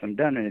Fox hasn't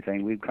done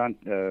anything.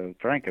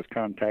 Frank has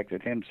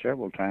contacted him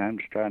several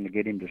times trying to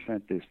get him to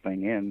send this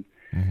thing in.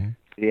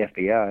 the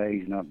FBI.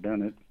 He's not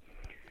done it.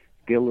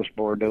 Gilles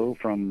Bordeaux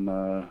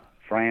from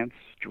France,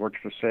 George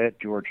Facette,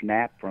 George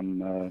Knapp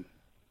from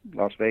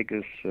Las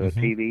Vegas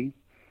TV,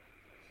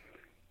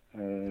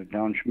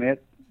 Don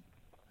Schmidt.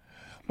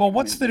 Well,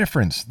 what's the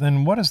difference?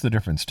 Then what is the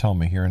difference? Tell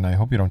me here, and I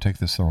hope you don't take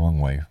this the wrong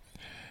way.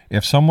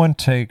 If someone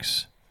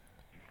takes,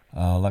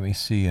 let me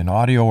see, an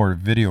audio or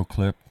video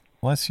clip,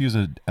 let's use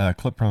a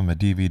clip from a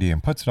DVD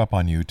and puts it up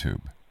on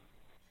YouTube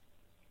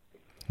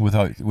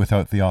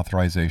without the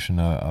authorization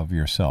of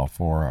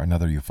yourself or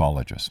another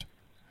ufologist.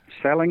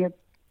 Selling it?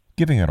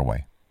 Giving it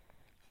away.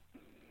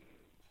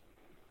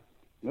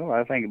 Well,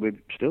 I think it would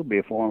still be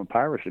a form of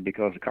piracy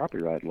because of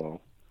copyright law.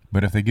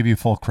 But if they give you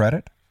full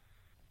credit?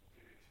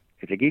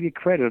 If they give you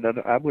credit,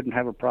 I wouldn't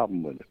have a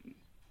problem with it.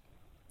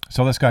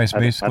 So this guy's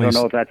basically... I don't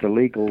know if that's a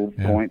legal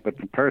point,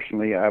 but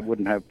personally, I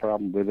wouldn't have a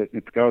problem with it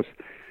because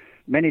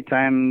many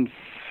times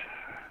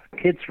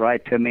kids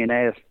write to me and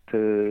ask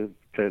to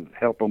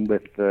help them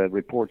with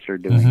reports they're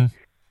doing. Mm-hmm.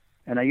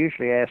 And I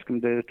usually ask them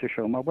to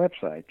show my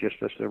website, just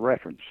as a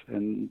reference.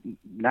 And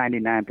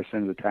 99%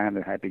 of the time,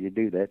 they're happy to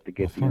do that to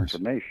get the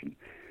information.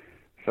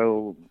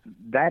 So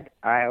that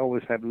I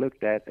always have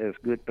looked at as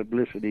good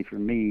publicity for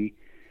me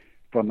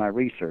for my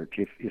research.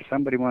 If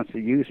somebody wants to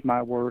use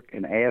my work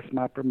and ask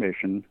my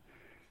permission,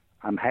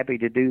 I'm happy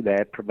to do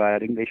that,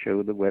 providing they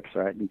show the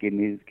website and give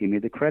me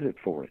the credit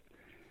for it.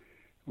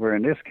 Where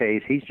in this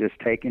case, he's just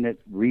taking it,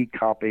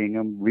 recopying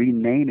them,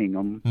 renaming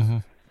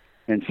them,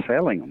 and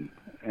selling them.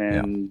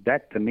 And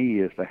that, to me,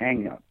 is the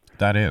hang-up.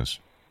 That is.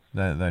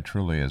 That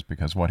truly is,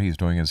 because what he's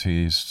doing is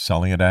he's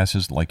selling it as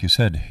his, like you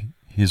said,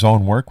 his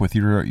own work with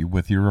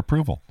your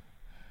approval.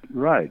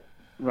 Right.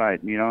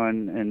 You know,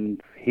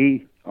 and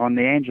he, on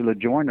the Angela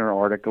Joyner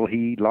article,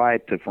 he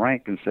lied to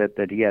Frank and said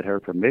that he had her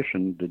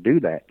permission to do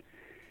that,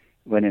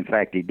 when in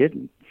fact he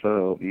didn't.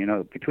 So, you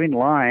know, between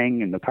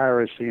lying and the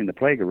piracy and the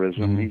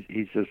plagiarism,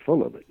 he's just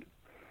full of it.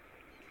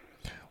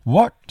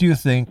 What do you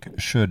think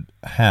should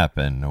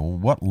happen?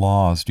 What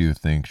laws do you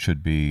think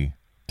should be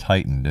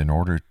tightened in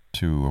order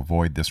to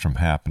avoid this from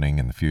happening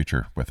in the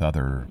future with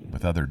other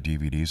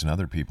DVDs and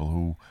other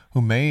people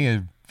who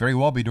may very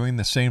well be doing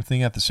the same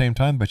thing at the same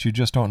time, but you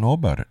just don't know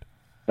about it?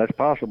 That's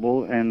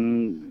possible,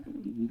 and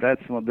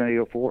that's one of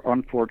the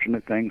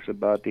unfortunate things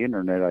about the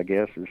internet, I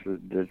guess, is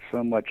that there's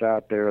so much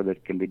out there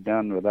that can be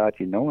done without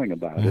you knowing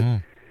about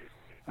it.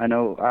 I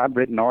know I've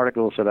written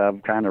articles that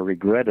I've kind of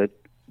regretted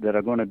that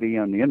are going to be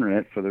on the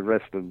internet for the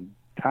rest of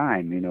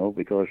time, you know,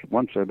 because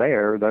once they're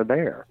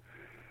there,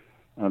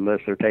 unless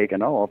they're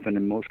taken off, and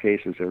in most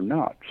cases they're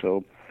not.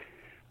 So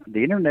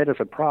the internet is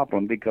a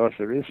problem because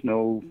there is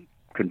no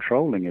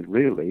controlling it,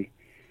 really.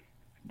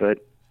 But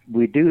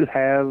we do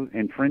have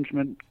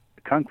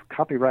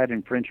copyright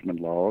infringement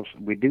laws.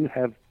 We do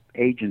have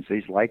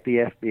agencies like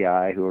the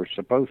FBI who are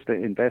supposed to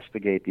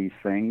investigate these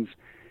things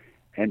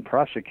and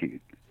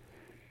prosecute.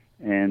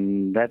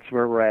 And that's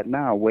where we're at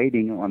now,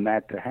 waiting on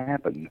that to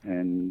happen.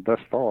 And thus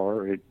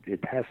far,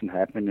 it hasn't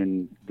happened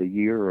in the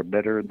year or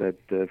better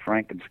that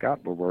Frank and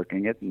Scott were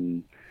working it,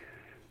 and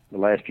the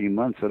last few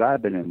months that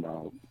I've been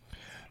involved.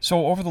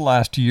 So over the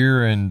last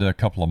year and a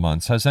couple of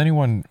months, has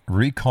anyone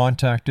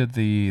recontacted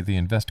the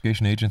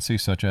investigation agency,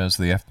 such as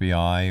the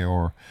FBI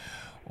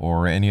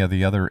or any of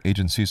the other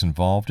agencies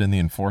involved in the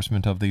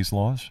enforcement of these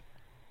laws?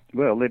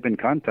 Well, they've been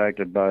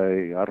contacted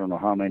by I don't know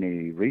how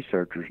many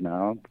researchers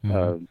now.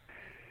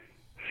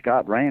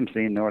 Scott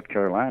Ramsey in North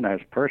Carolina has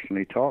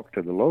personally talked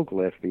to the local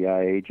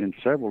FBI agents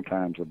several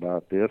times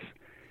about this,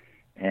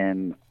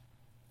 and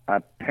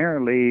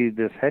apparently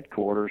this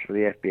headquarters for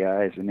the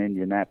FBI is in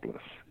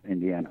Indianapolis,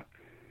 Indiana.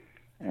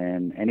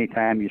 And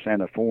anytime you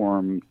send a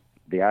form,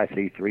 the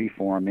IC3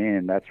 form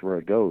in, that's where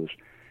it goes.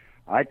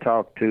 I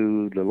talked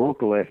to the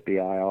local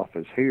FBI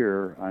office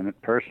here. I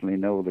personally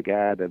know the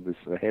guy that was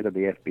the head of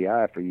the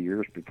FBI for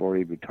years before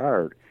he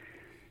retired.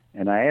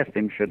 And I asked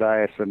him, should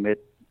I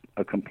submit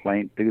a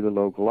complaint through the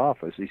local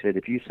office? He said,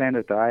 if you send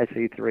it to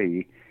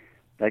IC3,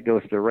 that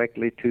goes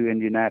directly to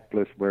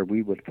Indianapolis where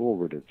we would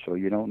forward it, so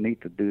you don't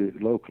need to do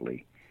it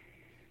locally.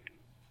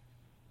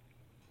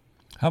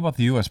 How about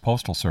the U.S.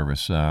 Postal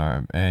Service?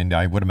 And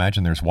I would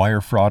imagine there's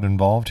wire fraud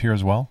involved here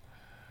as well?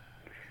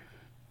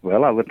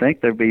 Well, I would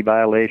think there'd be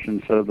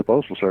violations of the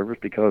Postal Service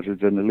because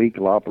it's an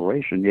illegal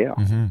operation, yeah.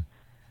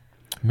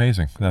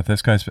 Amazing that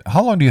this guy's...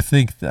 How long do you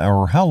think,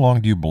 or how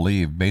long do you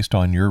believe, based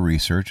on your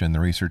research and the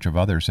research of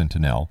others in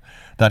Tunnell,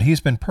 that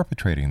he's been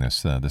perpetrating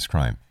this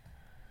crime?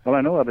 Well,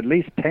 I know of at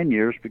least 10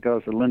 years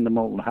because of Linda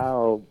Moulton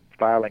Howe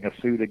filing a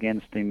suit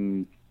against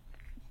him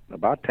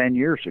about 10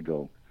 years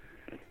ago.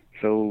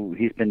 So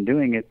he's been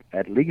doing it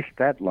at least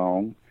that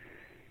long.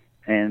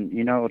 And,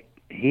 you know,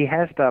 he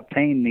has to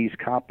obtain these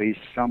copies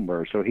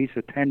somewhere. So he's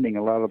attending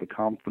a lot of the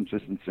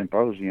conferences and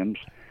symposiums,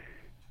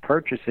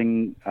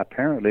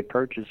 apparently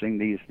purchasing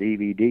these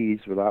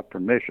DVDs without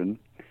permission,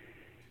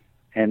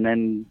 and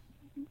then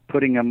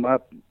putting them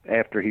up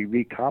after he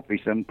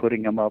recopies them,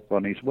 putting them up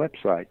on his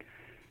website.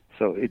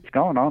 So it's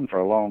gone on for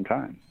a long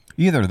time.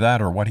 Either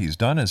that or what he's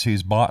done is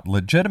he's bought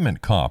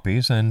legitimate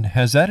copies and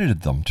has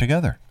edited them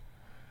together.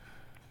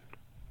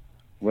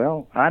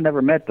 Well, I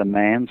never met the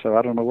man, so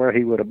I don't know where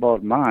he would have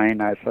bought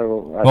mine. I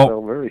felt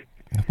very...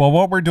 Well,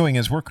 what we're doing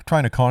is we're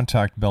trying to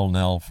contact Bill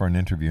Nell for an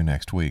interview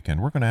next week,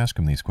 and we're going to ask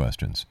him these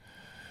questions.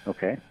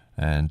 Okay.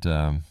 And,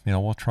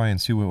 we'll try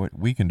and see what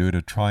we can do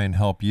to try and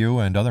help you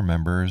and other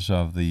members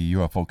of the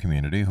UFO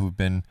community who've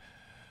been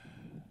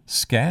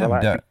scammed.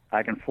 Well,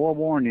 I can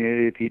forewarn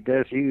you, if he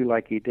does you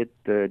like he did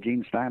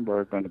Gene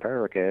Steinberg on the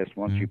Paracast,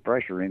 once you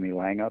pressure him, he'll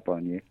hang up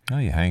on you. Oh,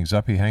 he hangs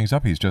up.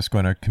 He's just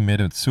going to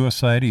commit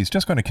suicide. He's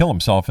just going to kill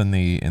himself in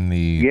the on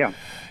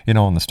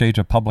the stage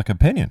of public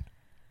opinion.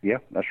 Yeah,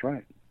 that's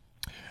right.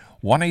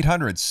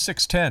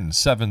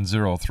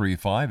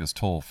 1-800-610-7035 is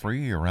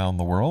toll-free around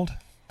the world.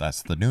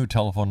 That's the new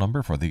telephone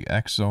number for the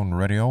X-Zone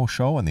Radio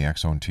Show and the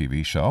X-Zone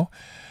TV Show.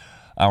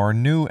 Our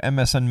new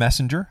MSN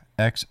Messenger,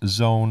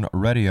 X-Zone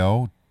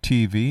Radio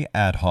TV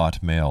at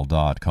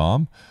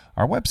hotmail.com.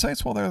 Our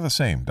websites, well, they're the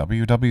same,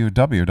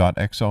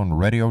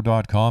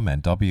 www.xzoneradio.com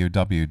and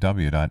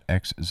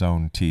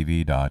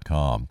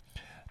www.xzonetv.com.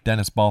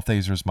 Dennis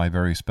Balthaser is my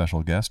very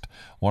special guest,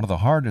 one of the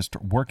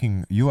hardest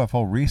working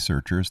UFO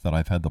researchers that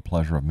I've had the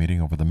pleasure of meeting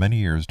over the many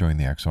years doing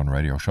the X-Zone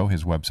Radio Show.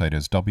 His website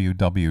is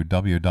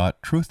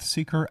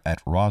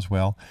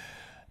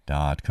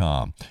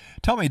www.truthseeker@roswell.com.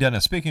 Tell me,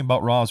 Dennis, speaking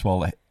about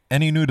Roswell,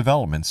 any new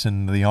developments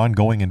in the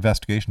ongoing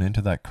investigation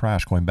into that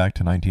crash going back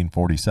to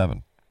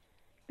 1947?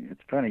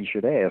 It's funny you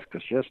should ask,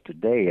 because just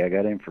today I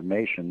got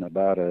information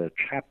about a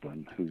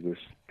chaplain who was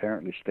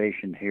apparently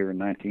stationed here in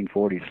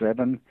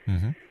 1947.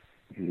 Mm-hmm.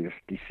 He was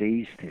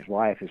deceased. His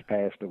wife has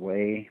passed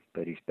away,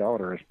 but his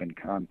daughter has been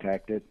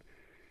contacted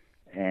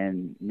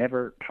and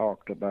never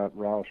talked about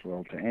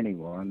Roswell to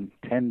anyone.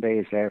 10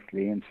 days after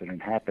the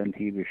incident happened,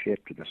 he was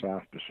shipped to the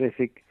South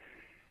Pacific,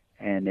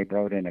 and they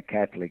brought in a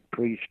Catholic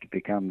priest to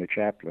become the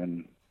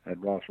chaplain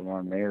at Roswell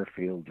Army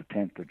Airfield the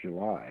 10th of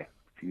July,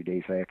 a few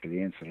days after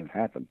the incident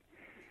happened.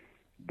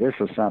 This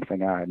is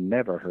something I had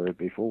never heard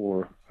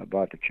before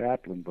about the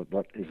chaplain, but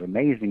what is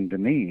amazing to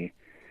me,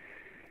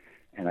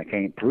 and I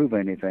can't prove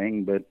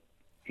anything, but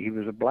he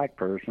was a black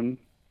person,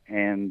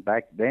 and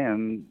back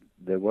then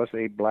there was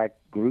a black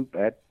group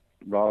at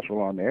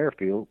Roswell on the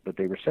airfield, but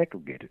they were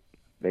segregated.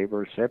 They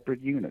were a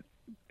separate unit.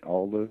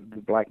 All the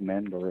black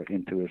men were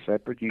into a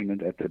separate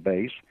unit at the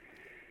base,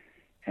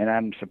 and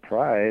I'm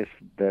surprised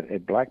that a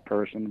black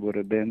person would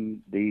have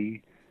been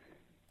the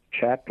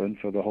chaplain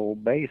for the whole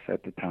base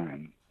at the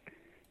time.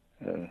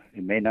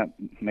 It may not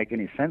make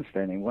any sense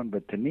to anyone,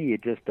 but to me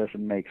it just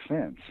doesn't make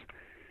sense.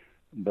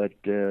 But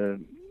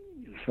some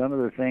of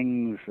the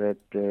things that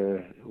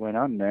went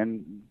on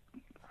then,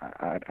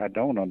 I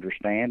don't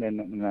understand, and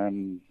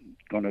I'm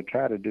going to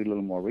try to do a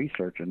little more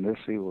research on this,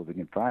 see what we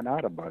can find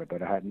out about it,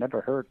 but I had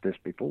never heard this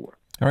before.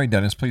 All right,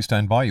 Dennis, please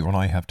stand by. You and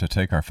I have to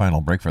take our final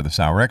break for this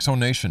hour. X-Zone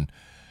Nation,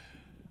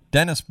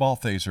 Dennis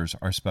Balthaser's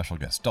our special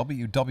guest.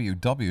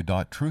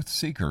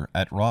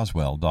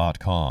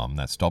 www.truthseeker@roswell.com.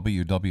 That's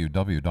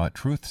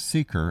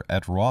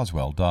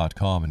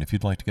www.truthseeker@roswell.com. And if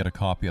you'd like to get a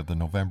copy of the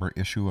November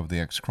issue of the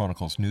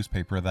X-Chronicles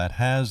newspaper that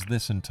has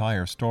this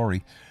entire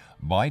story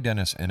by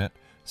Dennis in it,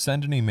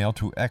 send an email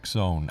to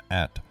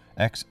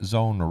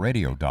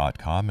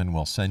xzone@xzoneradio.com and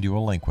we'll send you a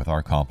link with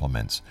our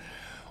compliments.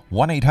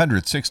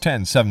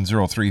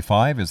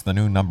 1-800-610-7035 is the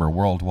new number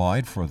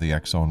worldwide for the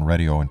X-Zone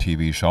Radio and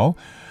TV show.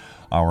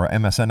 Our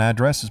MSN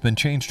address has been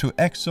changed to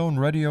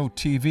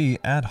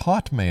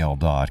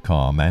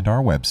xzoneradiotv@hotmail.com, and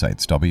our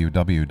websites,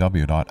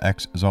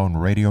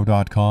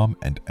 www.xzoneradio.com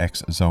and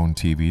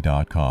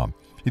xzonetv.com.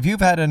 If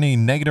you've had any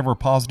negative or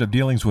positive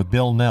dealings with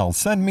Bill Nell,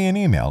 send me an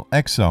email,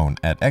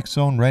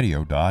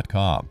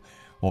 xzone@xzoneradio.com.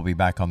 We'll be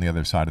back on the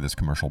other side of this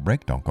commercial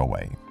break. Don't go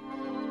away.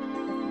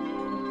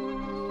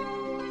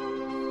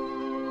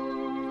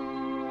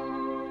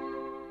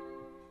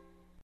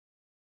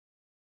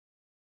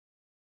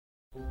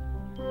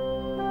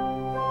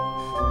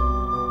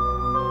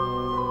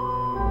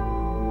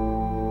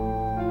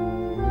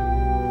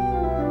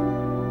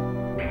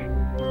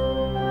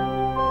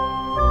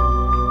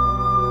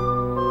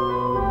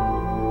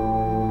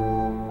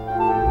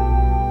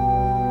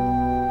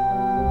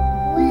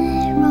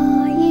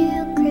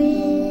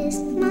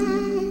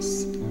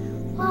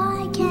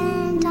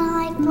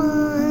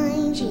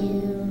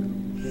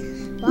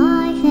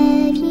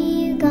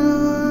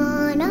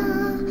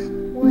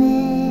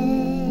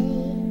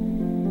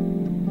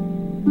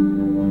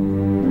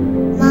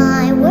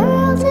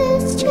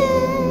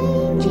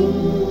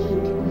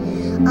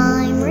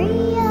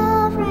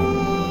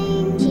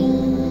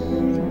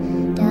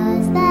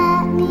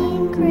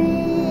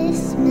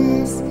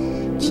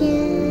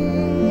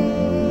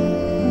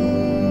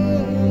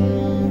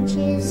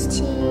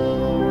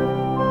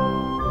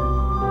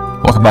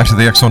 Welcome back to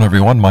the X-Zone,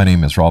 everyone. My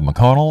name is Rob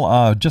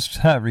McConnell. Just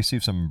have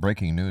received some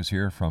breaking news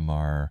here from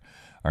our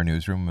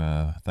newsroom.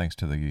 Thanks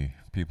to the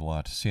people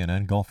at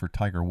CNN. Golfer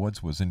Tiger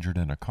Woods was injured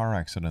in a car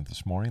accident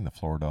this morning. The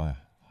Florida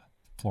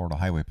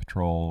Highway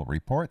Patrol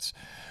reports.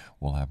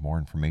 We'll have more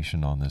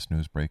information on this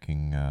news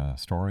breaking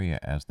story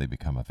as they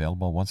become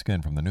available. Once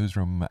again, from the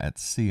newsroom at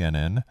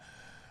CNN,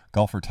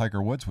 Golfer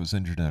Tiger Woods was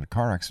injured in a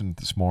car accident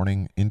this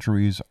morning.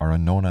 Injuries are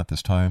unknown at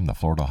this time. The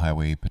Florida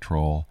Highway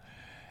Patrol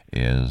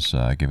is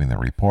giving the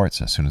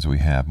reports. As soon as we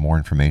have more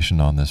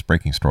information on this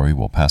breaking story,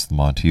 we'll pass them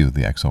on to you,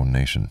 the X-Zone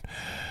Nation.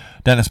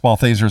 Dennis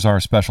Balthaser is our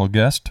special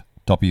guest.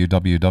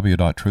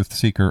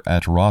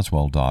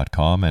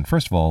 www.truthseeker@roswell.com. And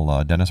first of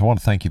all, Dennis, I want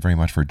to thank you very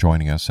much for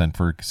joining us and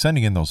for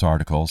sending in those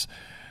articles.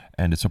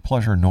 And it's a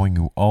pleasure knowing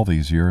you all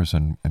these years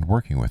and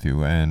working with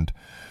you. And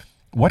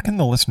what can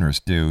the listeners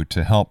do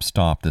to help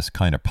stop this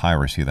kind of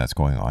piracy that's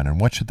going on?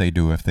 And what should they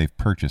do if they've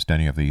purchased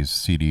any of these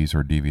CDs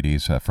or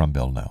DVDs from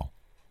Bill Nell?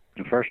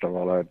 First of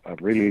all, I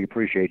really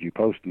appreciate you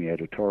posting the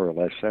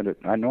editorial.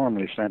 I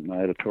normally send my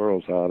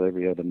editorials out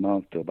every other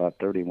month to about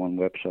 31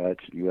 websites,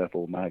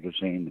 UFO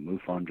Magazine, the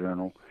MUFON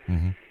Journal.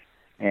 Mm-hmm.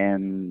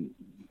 And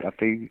I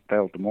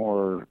felt the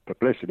more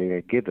publicity I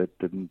give it,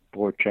 the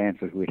more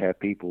chances we'd have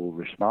people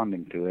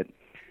responding to it.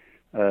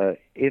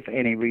 If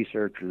any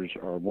researchers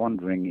are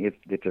wondering, if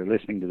they're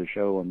listening to the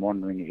show and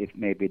wondering if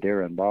maybe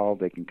they're involved,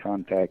 they can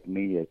contact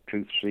me at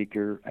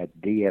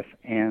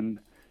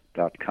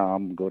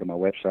truthseeker@dfn.com. Go to my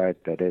website,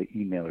 that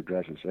email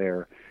address is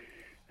there,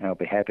 and I'll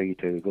be happy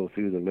to go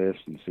through the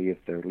list and see if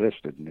they're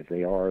listed. And if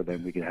they are,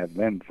 then we can have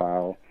them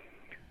file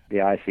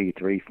the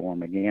IC3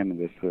 form again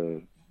with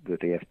the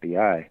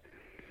FBI.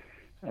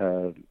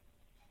 We're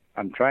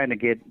trying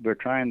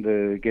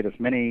to get as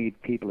many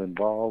people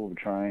involved. We're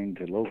trying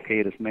to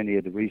locate as many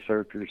of the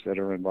researchers that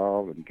are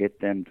involved and get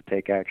them to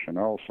take action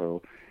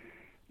also,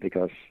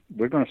 because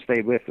we're going to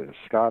stay with this.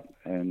 Scott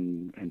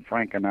and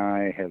Frank and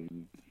I have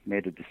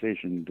made a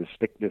decision to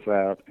stick this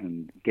out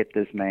and get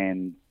this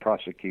man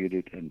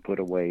prosecuted and put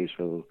away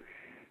so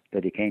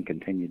that he can't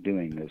continue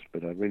doing this.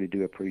 But I really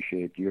do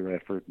appreciate your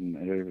effort and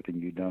everything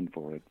you've done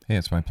for it. Hey,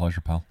 it's my pleasure,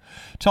 pal.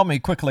 Tell me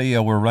quickly,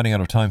 we're running out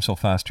of time so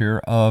fast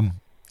here.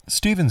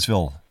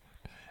 Stevensville,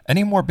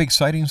 any more big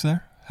sightings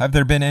there? Have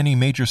there been any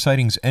major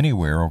sightings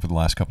anywhere over the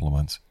last couple of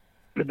months?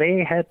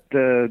 They had,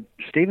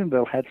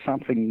 Stephenville had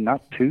something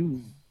not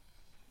too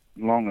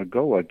long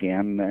ago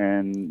again,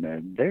 and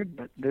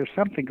there's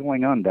something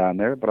going on down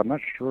there, but I'm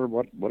not sure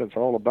what it's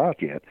all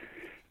about yet.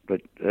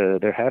 But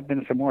there have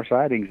been some more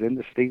sightings in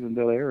the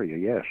Stephenville area,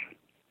 yes.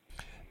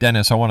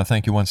 Dennis, I want to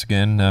thank you once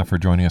again for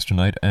joining us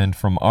tonight, and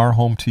from our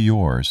home to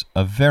yours,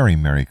 a very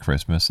Merry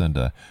Christmas and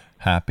a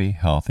happy,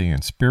 healthy,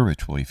 and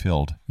spiritually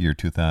filled year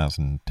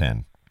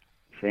 2010.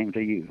 Same to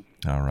you.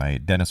 All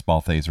right. Dennis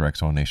Balthaser,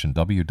 X-Zone Nation,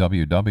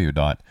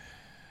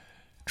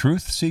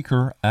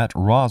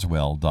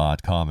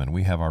 www.truthseeker@roswell.com. And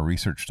we have our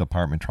research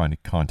department trying to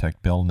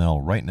contact Bill Nell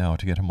right now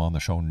to get him on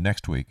the show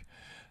next week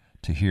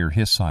to hear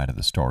his side of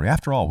the story.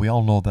 After all, we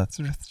all know that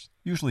there's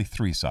usually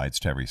three sides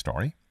to every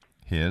story: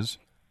 his,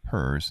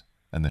 hers,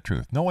 and the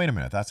truth. No, wait a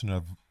minute. That's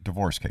a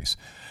divorce case.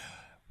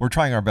 We're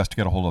trying our best to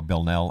get a hold of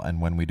Bill Nell, and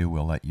when we do,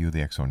 we'll let you,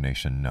 the X-Zone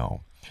Nation, know.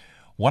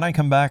 When I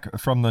come back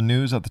from the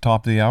news at the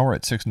top of the hour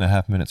at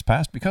 6.5 minutes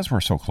past, because we're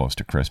so close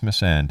to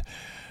Christmas and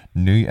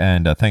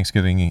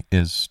Thanksgiving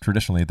is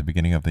traditionally at the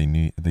beginning of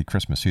the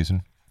Christmas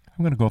season,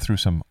 I'm going to go through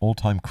some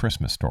old-time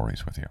Christmas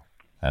stories with you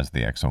as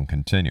the X-Zone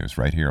continues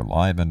right here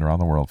live and around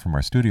the world from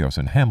our studios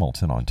in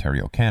Hamilton,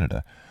 Ontario,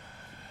 Canada.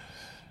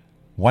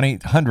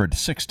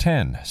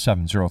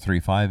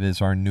 1-800-610-7035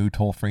 is our new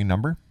toll-free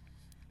number.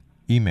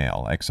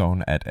 Email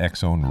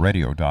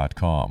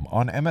xzone@xzoneradio.com.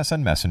 On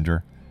MSN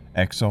Messenger,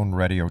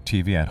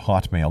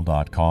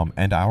 xzoneradiotv@hotmail.com,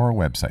 and our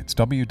websites,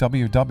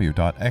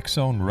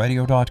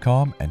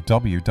 www.xzoneradio.com and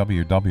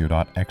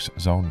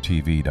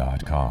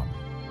www.xzonetv.com.